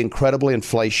 the incredible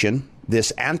inflation,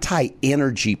 this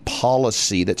anti-energy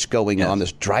policy that's going on,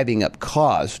 this driving up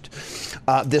cost,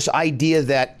 this idea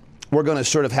that we're going to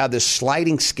sort of have this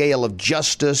sliding scale of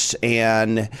justice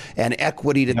and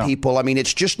equity to people.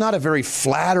 It's just not a very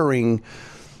flattering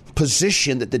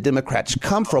position that the Democrats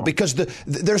come from, because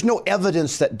there's no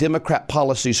evidence that Democrat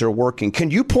policies are working. Can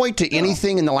you point to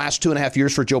anything in the last 2.5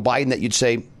 years for Joe Biden that you'd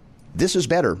say, this is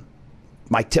better?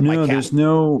 There's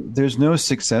no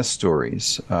success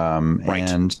stories.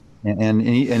 Right.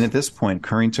 And at this point,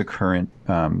 current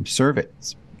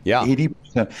surveys, 80%.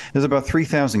 There's about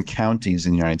 3,000 counties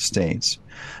in the United States.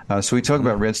 So we talk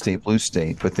about red state, blue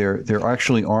state, but there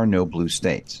actually are no blue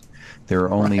states. There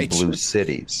are only blue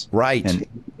cities. Right. And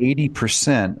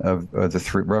 80% of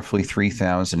the roughly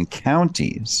 3,000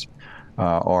 counties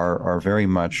are very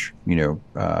much,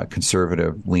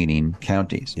 conservative-leaning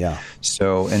counties. Yeah.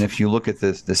 So, and if you look at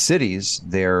the cities,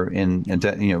 they're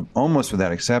in almost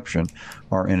without exception,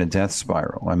 are in a death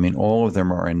spiral. All of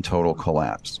them are in total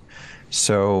collapse.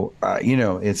 So,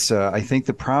 it's. I think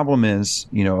the problem is,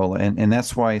 and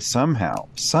that's why somehow,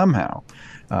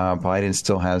 Biden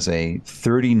still has a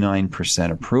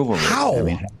 39% approval rate.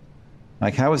 How?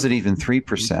 How is it even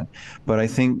 3%? But I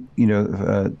think,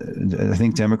 I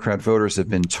think Democrat voters have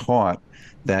been taught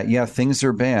that, things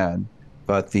are bad,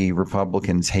 but the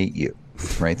Republicans hate you,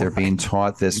 right? They're being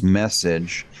taught this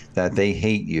message that they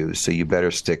hate you, so you better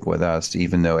stick with us,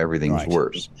 even though everything's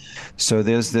worse. So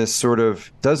there's this sort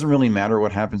of, doesn't really matter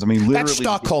what happens. Literally. That's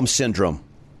Stockholm Syndrome.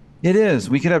 It is.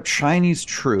 We could have Chinese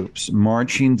troops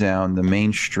marching down the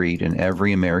main street in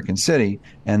every American city,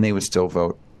 and they would still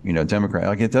vote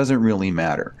Democrat. It doesn't really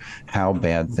matter how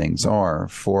bad things are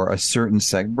for a certain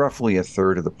roughly a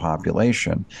third of the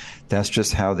population. That's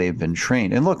just how they've been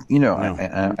trained. And look,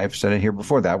 I've said it here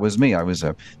before. That was me. I was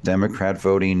a Democrat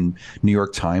voting, New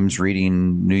York Times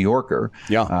reading New Yorker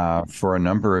for a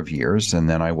number of years. And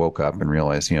then I woke up and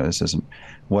realized, this isn't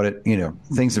what it,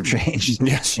 things have changed.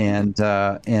 Yes.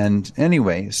 And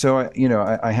anyway, so,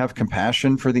 I have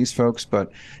compassion for these folks,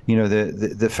 but,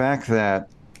 the fact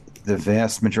that the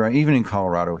vast majority, even in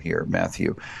Colorado here,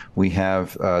 Matthew, we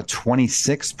have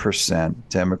 26%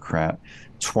 Democrat,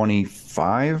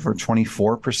 25 or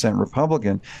 24%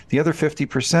 Republican. The other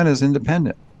 50% is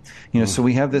independent. So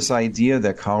we have this idea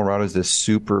that Colorado is this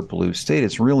super blue state.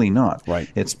 It's really not. Right.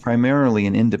 It's primarily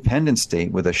an independent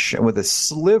state with a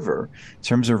sliver in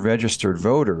terms of registered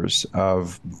voters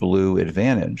of blue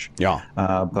advantage. Yeah.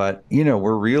 But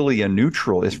we're really a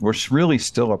neutral. We're really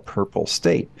still a purple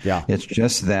state. Yeah. It's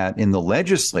just that in the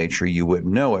legislature you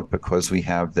wouldn't know it because we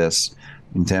have this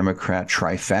Democrat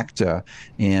trifecta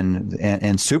and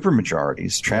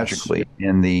supermajorities, tragically,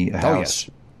 in the House.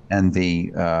 And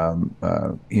the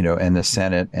and the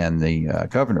Senate and the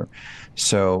governor.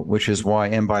 So, which is why,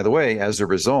 and by the way, as a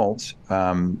result,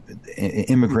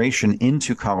 immigration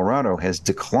into Colorado has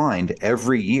declined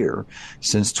every year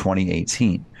since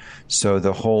 2018. So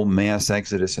the whole mass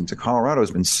exodus into Colorado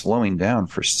has been slowing down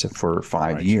for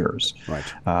 5 years.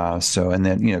 Right. So, and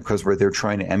then, because they're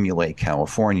trying to emulate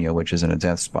California, which is in a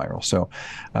death spiral. So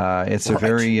it's a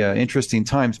very interesting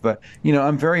times. But,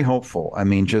 I'm very hopeful.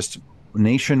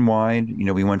 nationwide,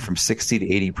 we went from 60 to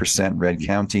 80% red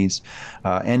counties.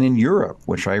 And in Europe,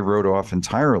 which I wrote off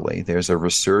entirely, there's a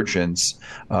resurgence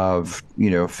of,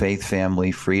 faith,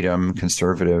 family, freedom,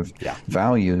 conservative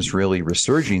values really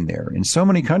resurging there in so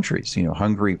many countries,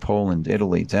 Hungary, Poland,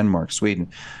 Italy, Denmark, Sweden,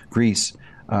 Greece.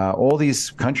 All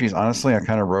these countries, honestly, I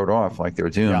kind of wrote off like they're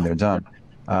doomed, they're done.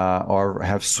 Or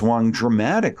have swung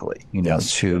dramatically,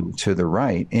 to the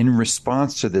right in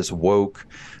response to this woke,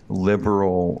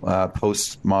 liberal,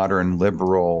 postmodern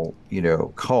liberal,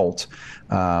 cult.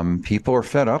 People are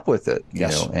fed up with it,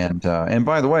 and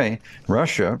by the way,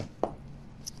 Russia,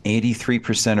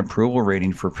 83% approval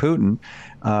rating for Putin,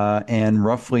 and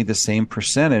roughly the same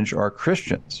percentage are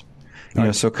Christians.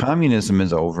 So communism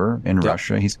is over in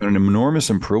Russia. He's got an enormous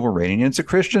approval rating, and it's a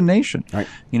Christian nation.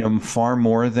 Far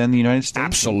more than the United States.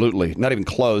 Absolutely, not even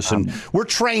close. And we're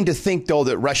trained to think, though,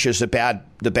 that Russia's the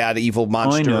bad, evil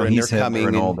monster, and he's they're coming.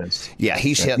 And all this. Yeah,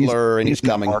 he's Hitler, and he's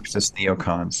coming. Marxist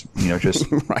neocons, just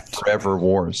forever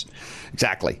wars.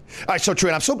 Exactly. All right, so True,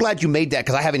 and I'm so glad you made that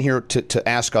because I have in here to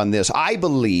ask on this. I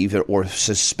believe or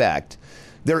suspect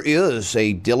there is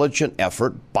a diligent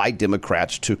effort by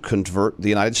Democrats to convert the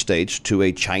United States to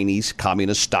a Chinese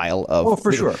communist style of. Oh,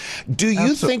 for sure. Do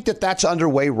you think that that's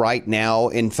underway right now?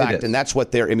 In fact, and that's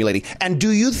what they're emulating. And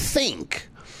do you think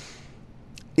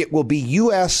it will be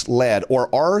U.S.-led,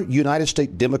 or our United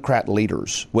States Democrat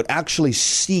leaders would actually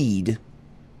cede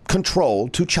control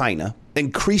to China,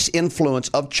 increase influence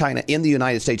of China in the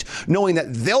United States, knowing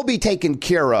that they'll be taken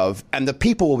care of and the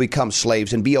people will become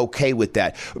slaves and be okay with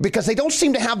that? Because they don't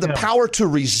seem to have the power to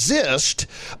resist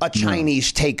a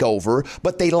Chinese takeover,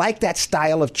 but they like that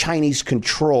style of Chinese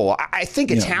control. I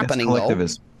think it's happening, though.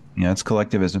 Yeah, it's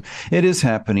collectivism. It is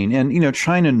happening. And,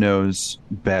 China knows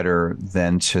better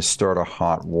than to start a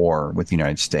hot war with the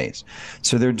United States.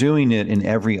 So they're doing it in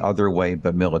every other way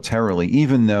but militarily,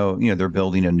 even though, they're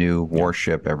building a new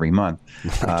warship every month.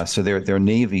 So their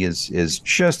Navy is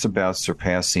just about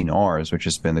surpassing ours, which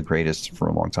has been the greatest for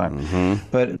a long time.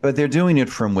 But they're doing it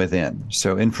from within.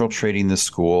 So infiltrating the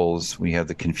schools. We have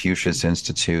the Confucius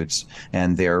Institutes,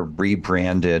 and they're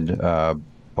rebranded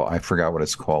I forgot what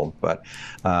it's called, but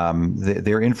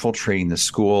they're infiltrating the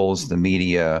schools, the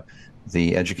media,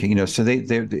 the education. So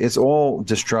it's all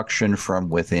destruction from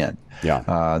within.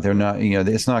 They're not.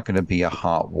 It's not going to be a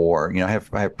hot war. I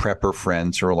have prepper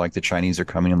friends who are like, the Chinese are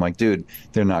coming. I'm like, dude,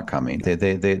 they're not coming.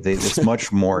 It's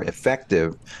much more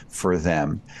effective for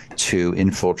them to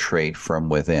infiltrate from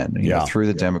within. Through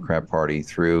the Democrat Party,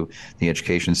 through the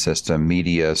education system,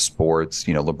 media, sports.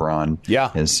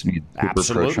 LeBron is super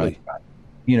absolutely.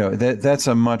 That's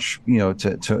a much,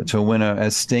 to win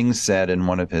as Sting said in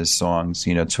one of his songs,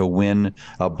 to win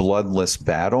a bloodless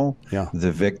battle,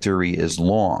 the victory is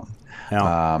long.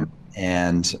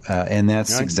 And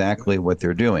that's exactly what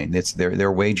they're doing.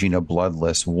 They're waging a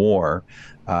bloodless war,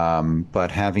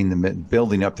 but having them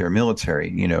building up their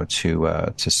military,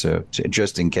 to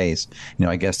just in case,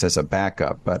 I guess as a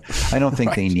backup. But I don't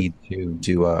think they need to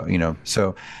do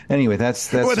So anyway,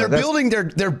 that's well, they're building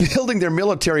their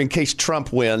military in case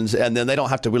Trump wins, and then they don't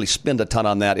have to really spend a ton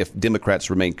on that if Democrats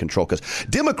remain in control, because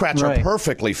Democrats are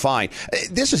perfectly fine.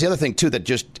 This is the other thing too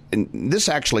and this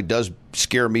actually does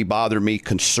scare me, bother me,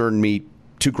 concern me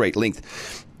to great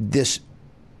length. This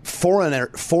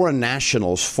foreign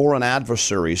nationals, foreign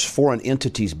adversaries, foreign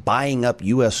entities buying up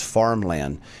U.S.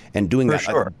 farmland and doing that.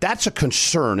 Sure. That's a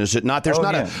concern, is it not? There's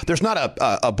not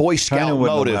a Boy Scout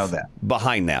motive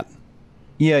behind that.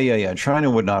 Yeah. China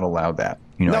would not allow that.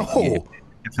 No.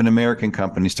 If an American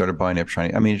company started buying up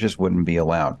China, it just wouldn't be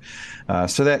allowed.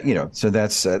 So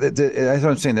that's as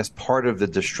I'm saying, that's part of the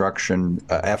destruction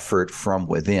effort from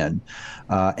within.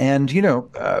 And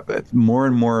more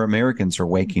and more Americans are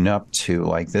waking up to,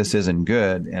 like, this isn't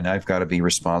good, and I've got to be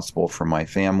responsible for my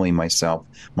family, myself,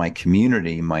 my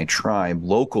community, my tribe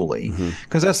locally,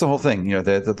 because that's the whole thing.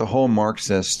 The whole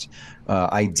Marxist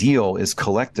ideal is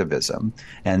collectivism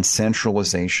and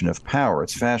centralization of power.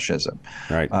 It's fascism,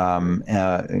 right?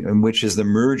 Which is the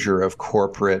merger of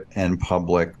corporate and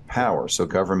public power. So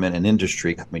government and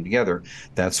industry coming together.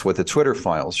 That's what the Twitter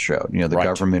files showed. The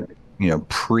government,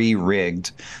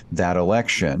 pre-rigged that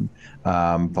election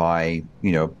by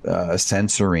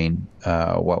censoring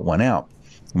what went out,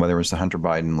 whether it was the Hunter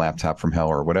Biden laptop from hell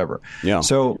or whatever. Yeah.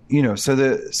 So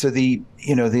the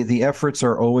efforts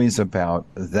are always about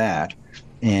that,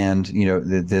 and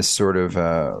this sort of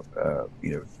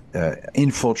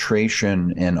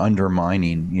infiltration and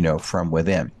undermining from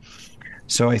within.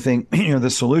 So I think the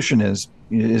solution is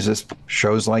is this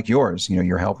shows like yours.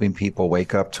 You're helping people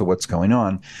wake up to what's going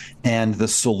on. And the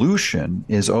solution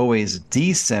is always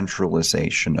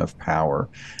decentralization of power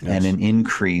and an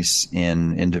increase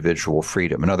in individual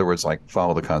freedom. In other words, like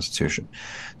follow the Constitution.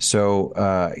 So,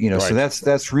 so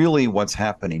that's really what's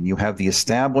happening. You have the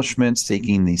establishment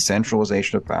seeking the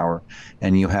centralization of power,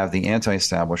 and you have the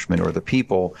anti-establishment or the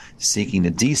people seeking the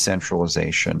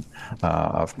decentralization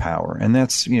of power. And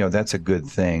that's a good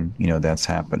thing, that's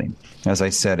happening. As I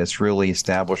said, it's really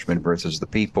establishment versus the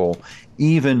people,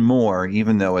 even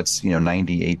though it's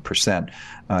 98%,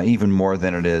 even more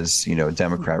than it is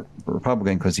Democrat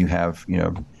Republican, because you have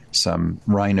some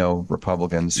rhino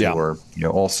Republicans who are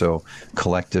also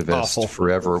collectivist,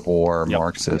 forever war,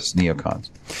 Marxist, neocons.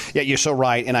 Yeah, you're so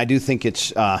right, and I do think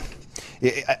it's.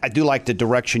 I do like the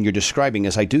direction you're describing,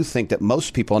 as I do think that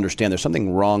most people understand there's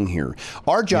something wrong here.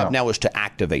 Our job now is to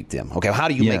activate them. Okay, how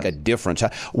do you make a difference?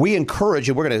 We encourage,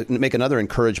 and we're going to make another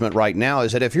encouragement right now,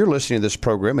 is that if you're listening to this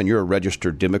program and you're a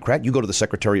registered Democrat, you go to the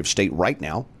Secretary of State right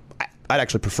now. I'd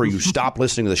actually prefer you stop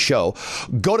listening to the show.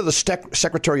 Go to the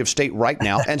Secretary of State right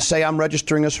now and say, I'm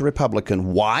registering as a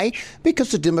Republican. Why?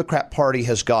 Because the Democrat Party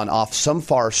has gone off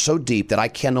so deep that I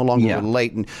can no longer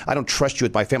relate, and I don't trust you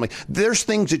with my family. There's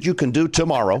things that you can do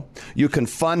tomorrow. You can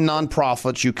fund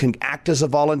nonprofits. You can act as a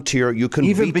volunteer. You can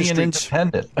even beat be the streets. an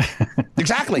independent.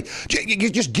 Exactly. You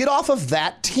just get off of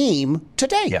that team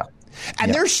today. Yeah.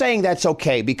 And they're saying that's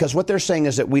okay, because what they're saying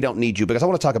is that we don't need you, because I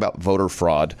want to talk about voter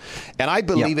fraud. And I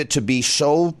believe it to be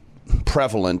so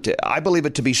prevalent. I believe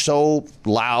it to be so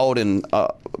loud and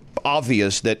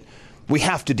obvious that we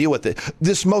have to deal with it.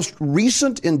 This most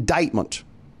recent indictment.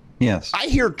 Yes. I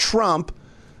hear Trump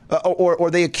or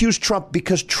they accuse Trump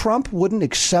because Trump wouldn't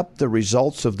accept the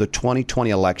results of the 2020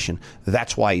 election.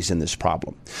 That's why he's in this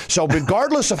problem. So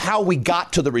regardless of how we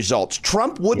got to the results,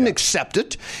 Trump wouldn't accept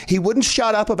it. He wouldn't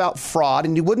shut up about fraud,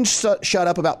 and he wouldn't shut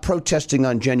up about protesting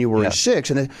on January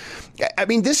 6th. And I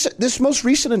mean, this most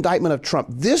recent indictment of Trump,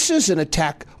 this is an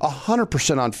attack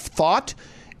 100% on thought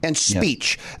and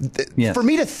speech. For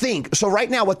me to think, so right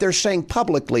now what they're saying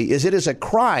publicly is it is a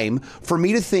crime for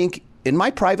me to think in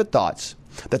my private thoughts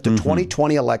that the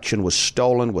 2020 election was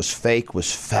stolen, was fake,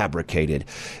 was fabricated.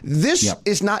 This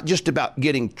is not just about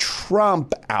getting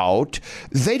Trump out.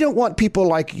 They don't want people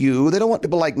like you. They don't want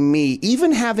people like me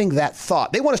even having that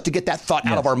thought. They want us to get that thought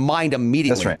out of our mind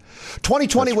immediately. That's right.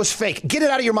 2020 was fake. Get it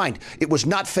out of your mind. It was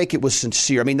not fake. It was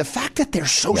sincere. I mean, the fact that they're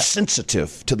so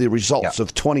sensitive to the results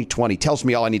of 2020 tells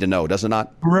me all I need to know, does it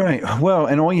not? Right. Well,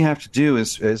 and all you have to do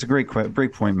is a great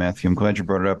point, Matthew. I'm glad you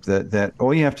brought it up. That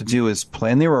all you have to do is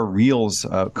play, and there are reels,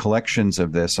 collections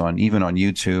of this even on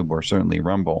YouTube or certainly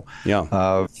Rumble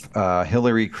of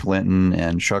Hillary Clinton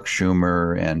and Chuck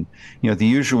Schumer and the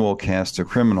usual cast of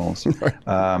criminals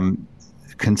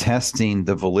contesting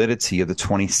the validity of the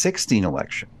 2016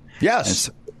 election. Yes.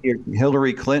 And so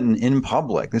Hillary Clinton in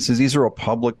public. These are all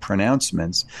public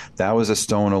pronouncements. That was a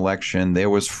stolen election.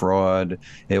 There was fraud.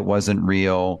 It wasn't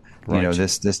real. Right.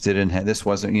 This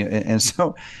wasn't. And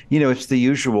so it's the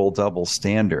usual double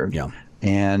standard. Yeah.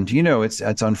 And,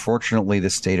 it's unfortunately the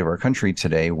state of our country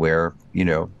today where,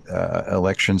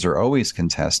 elections are always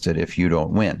contested if you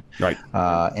don't win. Right.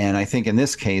 And I think in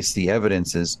this case, the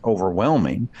evidence is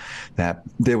overwhelming that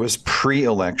there was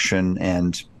pre-election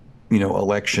and,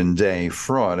 election day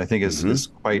fraud. I think is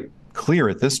quite clear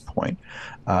at this point.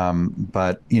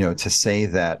 But, to say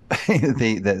that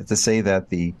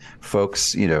the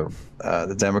folks,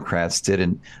 the Democrats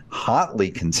didn't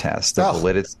hotly contest the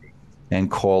validity and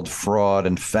called fraud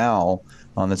and foul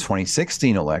on the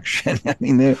 2016 election. I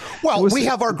mean, we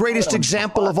have our greatest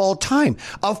example of all time.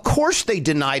 Of course they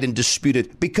denied and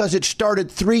disputed because it started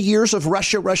 3 years of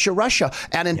Russia,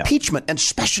 and impeachment and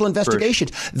special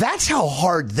investigations. That's how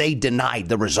hard they denied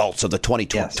the results of the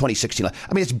 2016 election.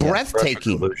 I mean, it's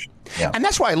breathtaking. And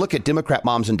that's why I look at Democrat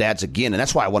moms and dads again, and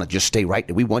that's why I want to just stay right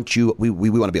there. We want you. We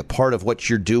want to be a part of what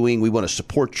you're doing. We want to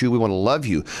support you. We want to love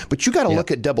you. But you got to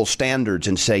look at double standards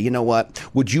and say, you know what?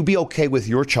 Would you be okay with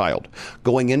your child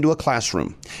going into a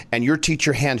classroom and your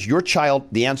teacher hands your child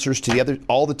the answers to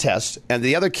all the tests and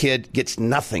the other kid gets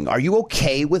nothing? Are you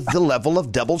okay with the level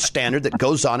of double standard that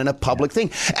goes on in a public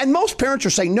thing? And most parents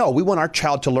are saying, no, we want our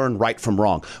child to learn right from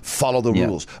wrong, follow the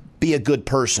rules, be a good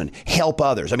person, help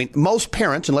others. I mean, most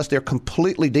parents, unless they're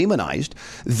completely demonized,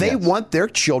 they want their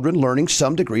children learning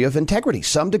some degree of integrity,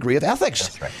 some degree of ethics.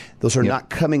 That's right. Those are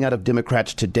not coming out of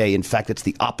Democrats today. In fact, it's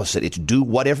the opposite. It's do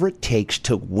whatever it takes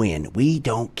to win. We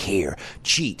don't care.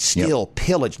 Cheat, steal,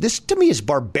 pillage. This, to me, is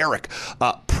barbaric.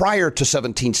 prior to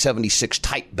 1776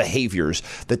 type behaviors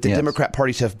that the Democrat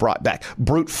parties have brought back.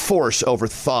 Brute force over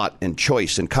thought and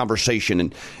choice and conversation.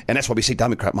 And that's why we say,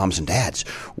 Democrat moms and dads,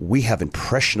 we have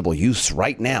impressionable youths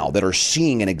right now that are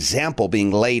seeing an example being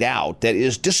laid out that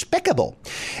is despicable.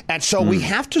 And so we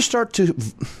have to start to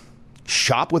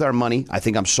shop with our money. I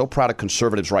think I'm so proud of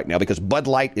conservatives right now because Bud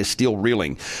Light is still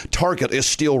reeling. Target is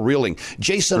still reeling.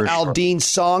 Jason Aldean's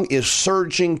song is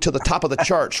surging to the top of the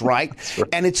charts, right?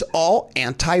 And it's all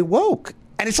anti-woke.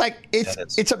 And it's like,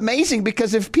 it's amazing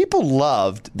because if people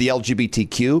loved the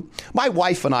LGBTQ, my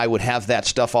wife and I would have that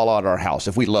stuff all out of our house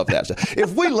if we loved that stuff.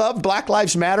 If we loved Black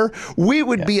Lives Matter, we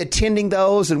would be attending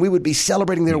those and we would be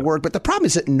celebrating their work. But the problem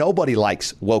is that nobody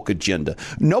likes woke agenda.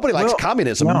 Nobody likes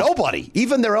communism. No. Nobody.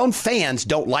 Even their own fans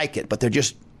don't like it, but they're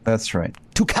just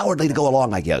too cowardly to go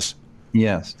along, I guess.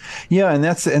 Yes. Yeah, and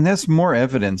that's more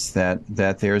evidence that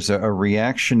there's a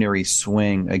reactionary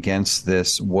swing against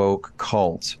this woke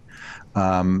cult.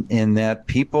 In that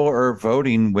people are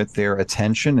voting with their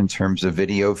attention in terms of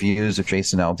video views of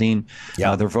Jason Aldean.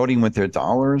 They're voting with their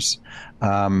dollars.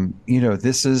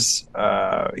 This is,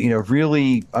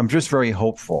 really, I'm just very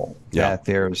hopeful that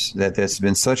there's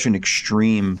been such an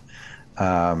extreme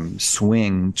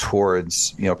swing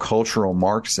towards, cultural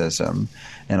Marxism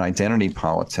and identity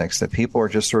politics that people are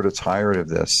just sort of tired of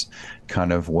this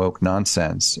kind of woke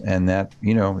nonsense. And that,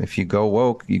 if you go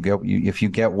woke, if you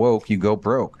get woke, you go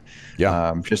broke.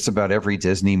 Just about every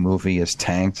Disney movie is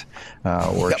tanked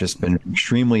or just been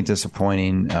extremely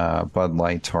disappointing. Bud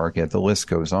Light, Target, the list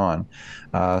goes on.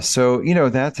 So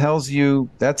that tells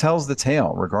the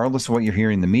tale, regardless of what you're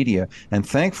hearing in the media. And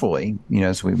thankfully,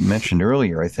 as we mentioned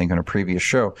earlier, I think on a previous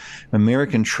show,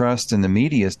 American trust in the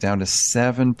media is down to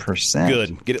 7%.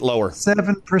 Good. Get it lower.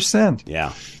 7%.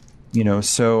 Yeah.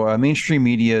 So mainstream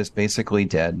media is basically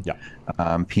dead. Yeah.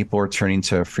 People are turning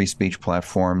to free speech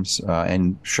platforms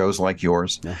and shows like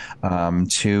yours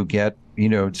to get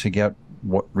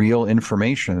what real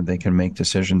information that they can make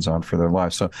decisions on for their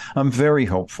lives. So I'm very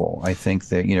hopeful. I think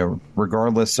that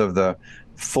regardless of the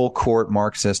full court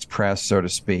Marxist press, so to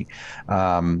speak,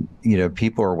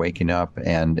 people are waking up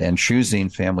and choosing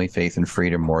family, faith, and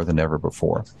freedom more than ever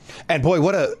before. And boy,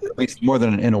 at least more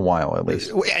than in a while, at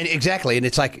least. Exactly, and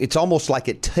it's almost like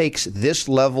it takes this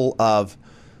level of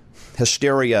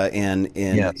hysteria and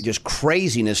just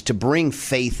craziness to bring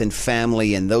faith and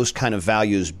family and those kind of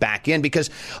values back in.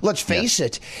 Because let's face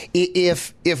it,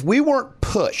 if we weren't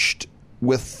pushed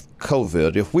with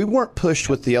COVID, if we weren't pushed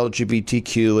with the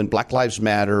LGBTQ and Black Lives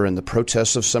Matter and the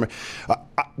protests of summer,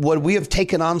 would we have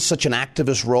taken on such an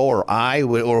activist role,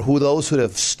 or who those who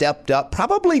have stepped up?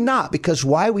 Probably not, because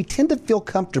why? We tend to feel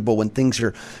comfortable when things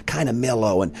are kind of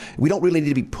mellow and we don't really need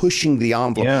to be pushing the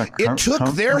envelope. It took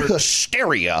their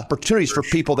hysteria opportunities for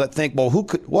people that think, well,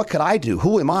 what could I do?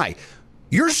 Who am I?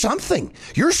 You're something.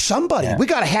 You're somebody. We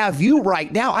got to have you right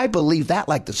now. I believe that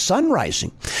like the sun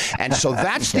rising. And so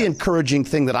that's the encouraging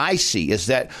thing that I see, is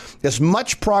that as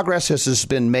much progress as has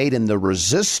been made in the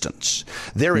resistance,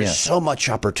 there is so much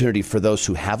opportunity for those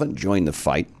who haven't joined the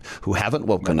fight, who haven't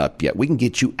woken up yet. We can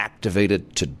get you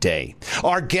activated today.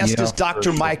 Our guest is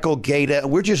Dr. Michael Gaeta.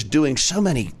 We're just doing so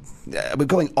many. We're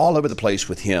going all over the place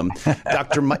with him.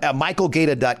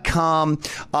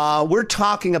 DrMichaelGaeta.com. We're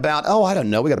talking about, I don't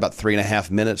know, we got about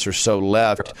 3.5 minutes or so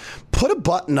left. Put a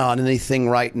button on anything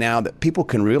right now that people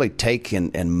can really take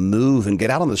and move and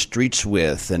get out on the streets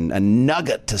with, and a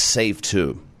nugget to save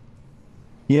too.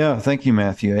 Yeah, thank you,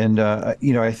 Matthew. And, I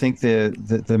think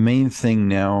the main thing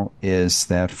now is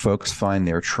that folks find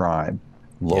their tribe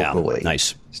locally. Yeah,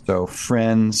 nice. So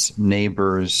friends,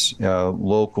 neighbors,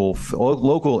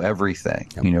 local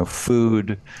everything,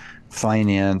 food,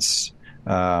 finance,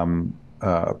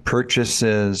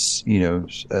 purchases,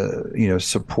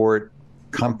 support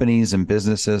companies and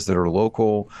businesses that are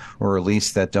local, or at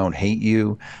least that don't hate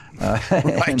you.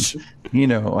 Right.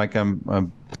 And, like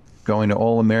I'm going to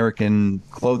All American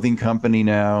Clothing Company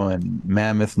now, and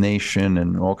Mammoth Nation,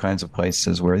 and all kinds of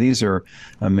places where these are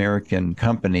American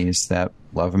companies that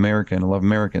love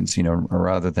Americans,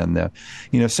 rather than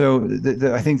so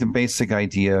I think the basic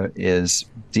idea is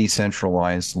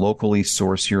decentralized, locally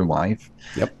source your life,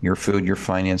 your food, your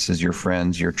finances, your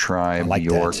friends, your tribe,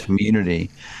 your community.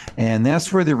 And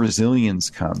that's where the resilience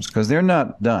comes, because they're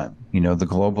not done. The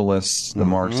globalists, the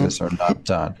Marxists are not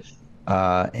done.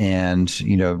 And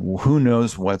who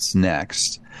knows what's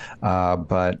next.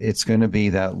 But it's going to be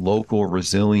that local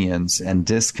resilience and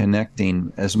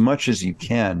disconnecting as much as you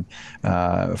can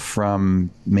from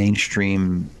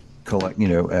mainstream collect,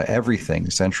 everything,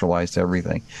 centralized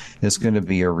everything, is going to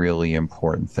be a really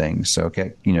important thing. So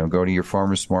go to your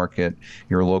farmers market,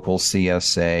 your local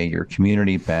CSA, your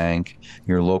community bank,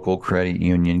 your local credit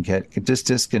union. Just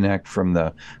disconnect from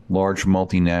the large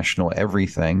multinational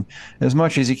everything as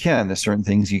much as you can. There's certain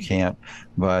things you can't,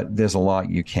 but there's a lot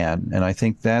you can. And I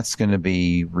think that's going to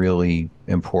be really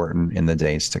important in the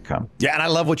days to come. Yeah, and I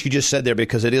love what you just said there,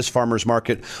 because it is farmers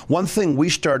market. One thing we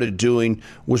started doing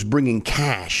was bringing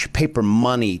cash, paper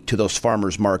money to those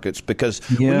farmers markets, because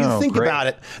when you think about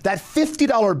it, that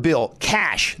 $50 bill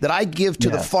cash that I give to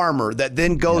the farmer that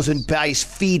then goes and buys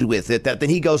feed with it, that then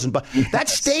he goes and buys, that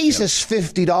stays as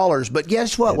 $50. But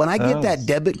guess what? When I get that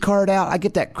debit card out, I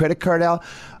get that credit card out,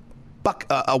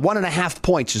 1.5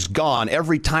 points is gone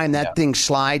every time that thing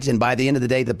slides, and by the end of the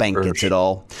day, the bank gets it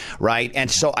all, right?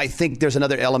 And so I think there's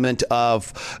another element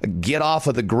of get off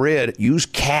of the grid, use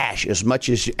cash as much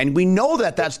as, and we know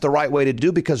that that's the right way to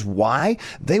do, because why?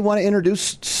 They want to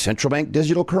introduce central bank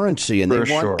digital currency, and they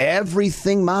want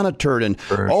everything monitored. And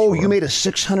you made a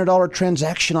 $600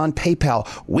 transaction on PayPal.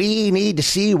 We need to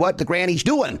see what the granny's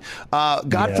doing.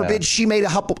 God forbid she made a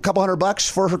couple $100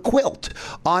 for her quilt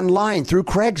online through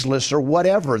Craigslist or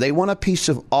whatever. They want a piece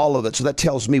of all of it. So that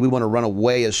tells me we want to run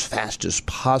away as fast as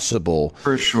possible.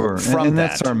 For sure. And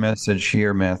that's our message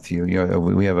here, Matthew.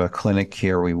 We have a clinic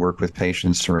here. We work with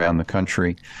patients around the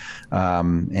country,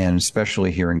 and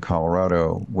especially here in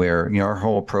Colorado, where our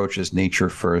whole approach is nature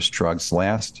first, drugs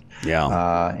last.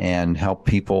 And help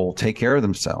people take care of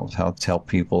themselves, help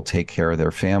people take care of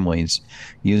their families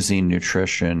using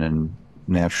nutrition and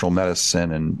natural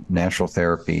medicine and natural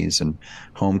therapies and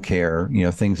home care,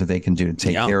 things that they can do to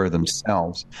take care of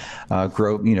themselves.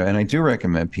 And I do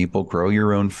recommend people grow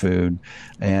your own food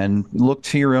and look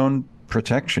to your own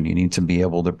protection. You need to be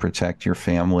able to protect your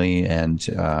family and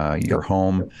your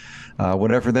home,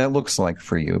 whatever that looks like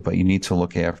for you. But you need to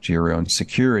look after your own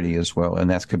security as well. And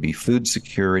that could be food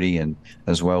security and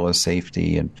as well as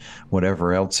safety and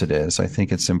whatever else it is. I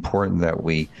think it's important that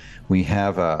we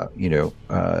have a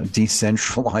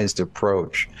decentralized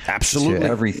approach to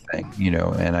everything,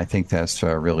 and I think that's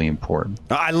really important.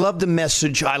 I love the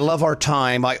message. I love our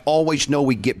time. I always know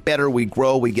we get better, we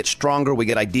grow, we get stronger, we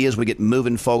get ideas, we get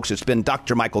moving, folks. It's been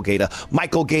Dr. Michael Gaeta,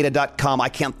 michaelgaeta.com. I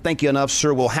can't thank you enough,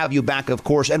 sir. We'll have you back, of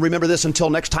course. And remember this, until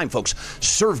next time, folks,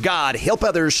 serve God, help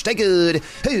others, stay good.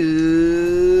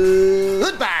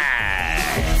 Goodbye.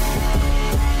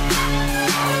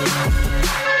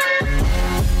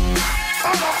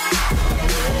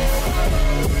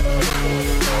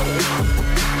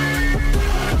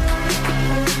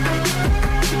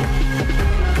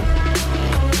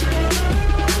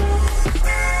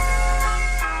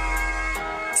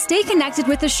 Stay connected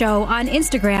with the show on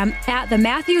Instagram at The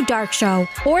Matthew Dark Show,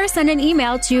 or send an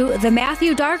email to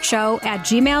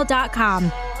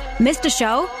thematthewdarkshow@gmail.com. Missed a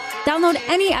show? Download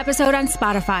any episode on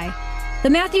Spotify. The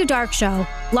Matthew Dark Show,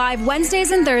 live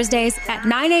Wednesdays and Thursdays at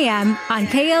 9 a.m. on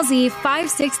KLZ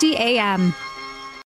 560 AM.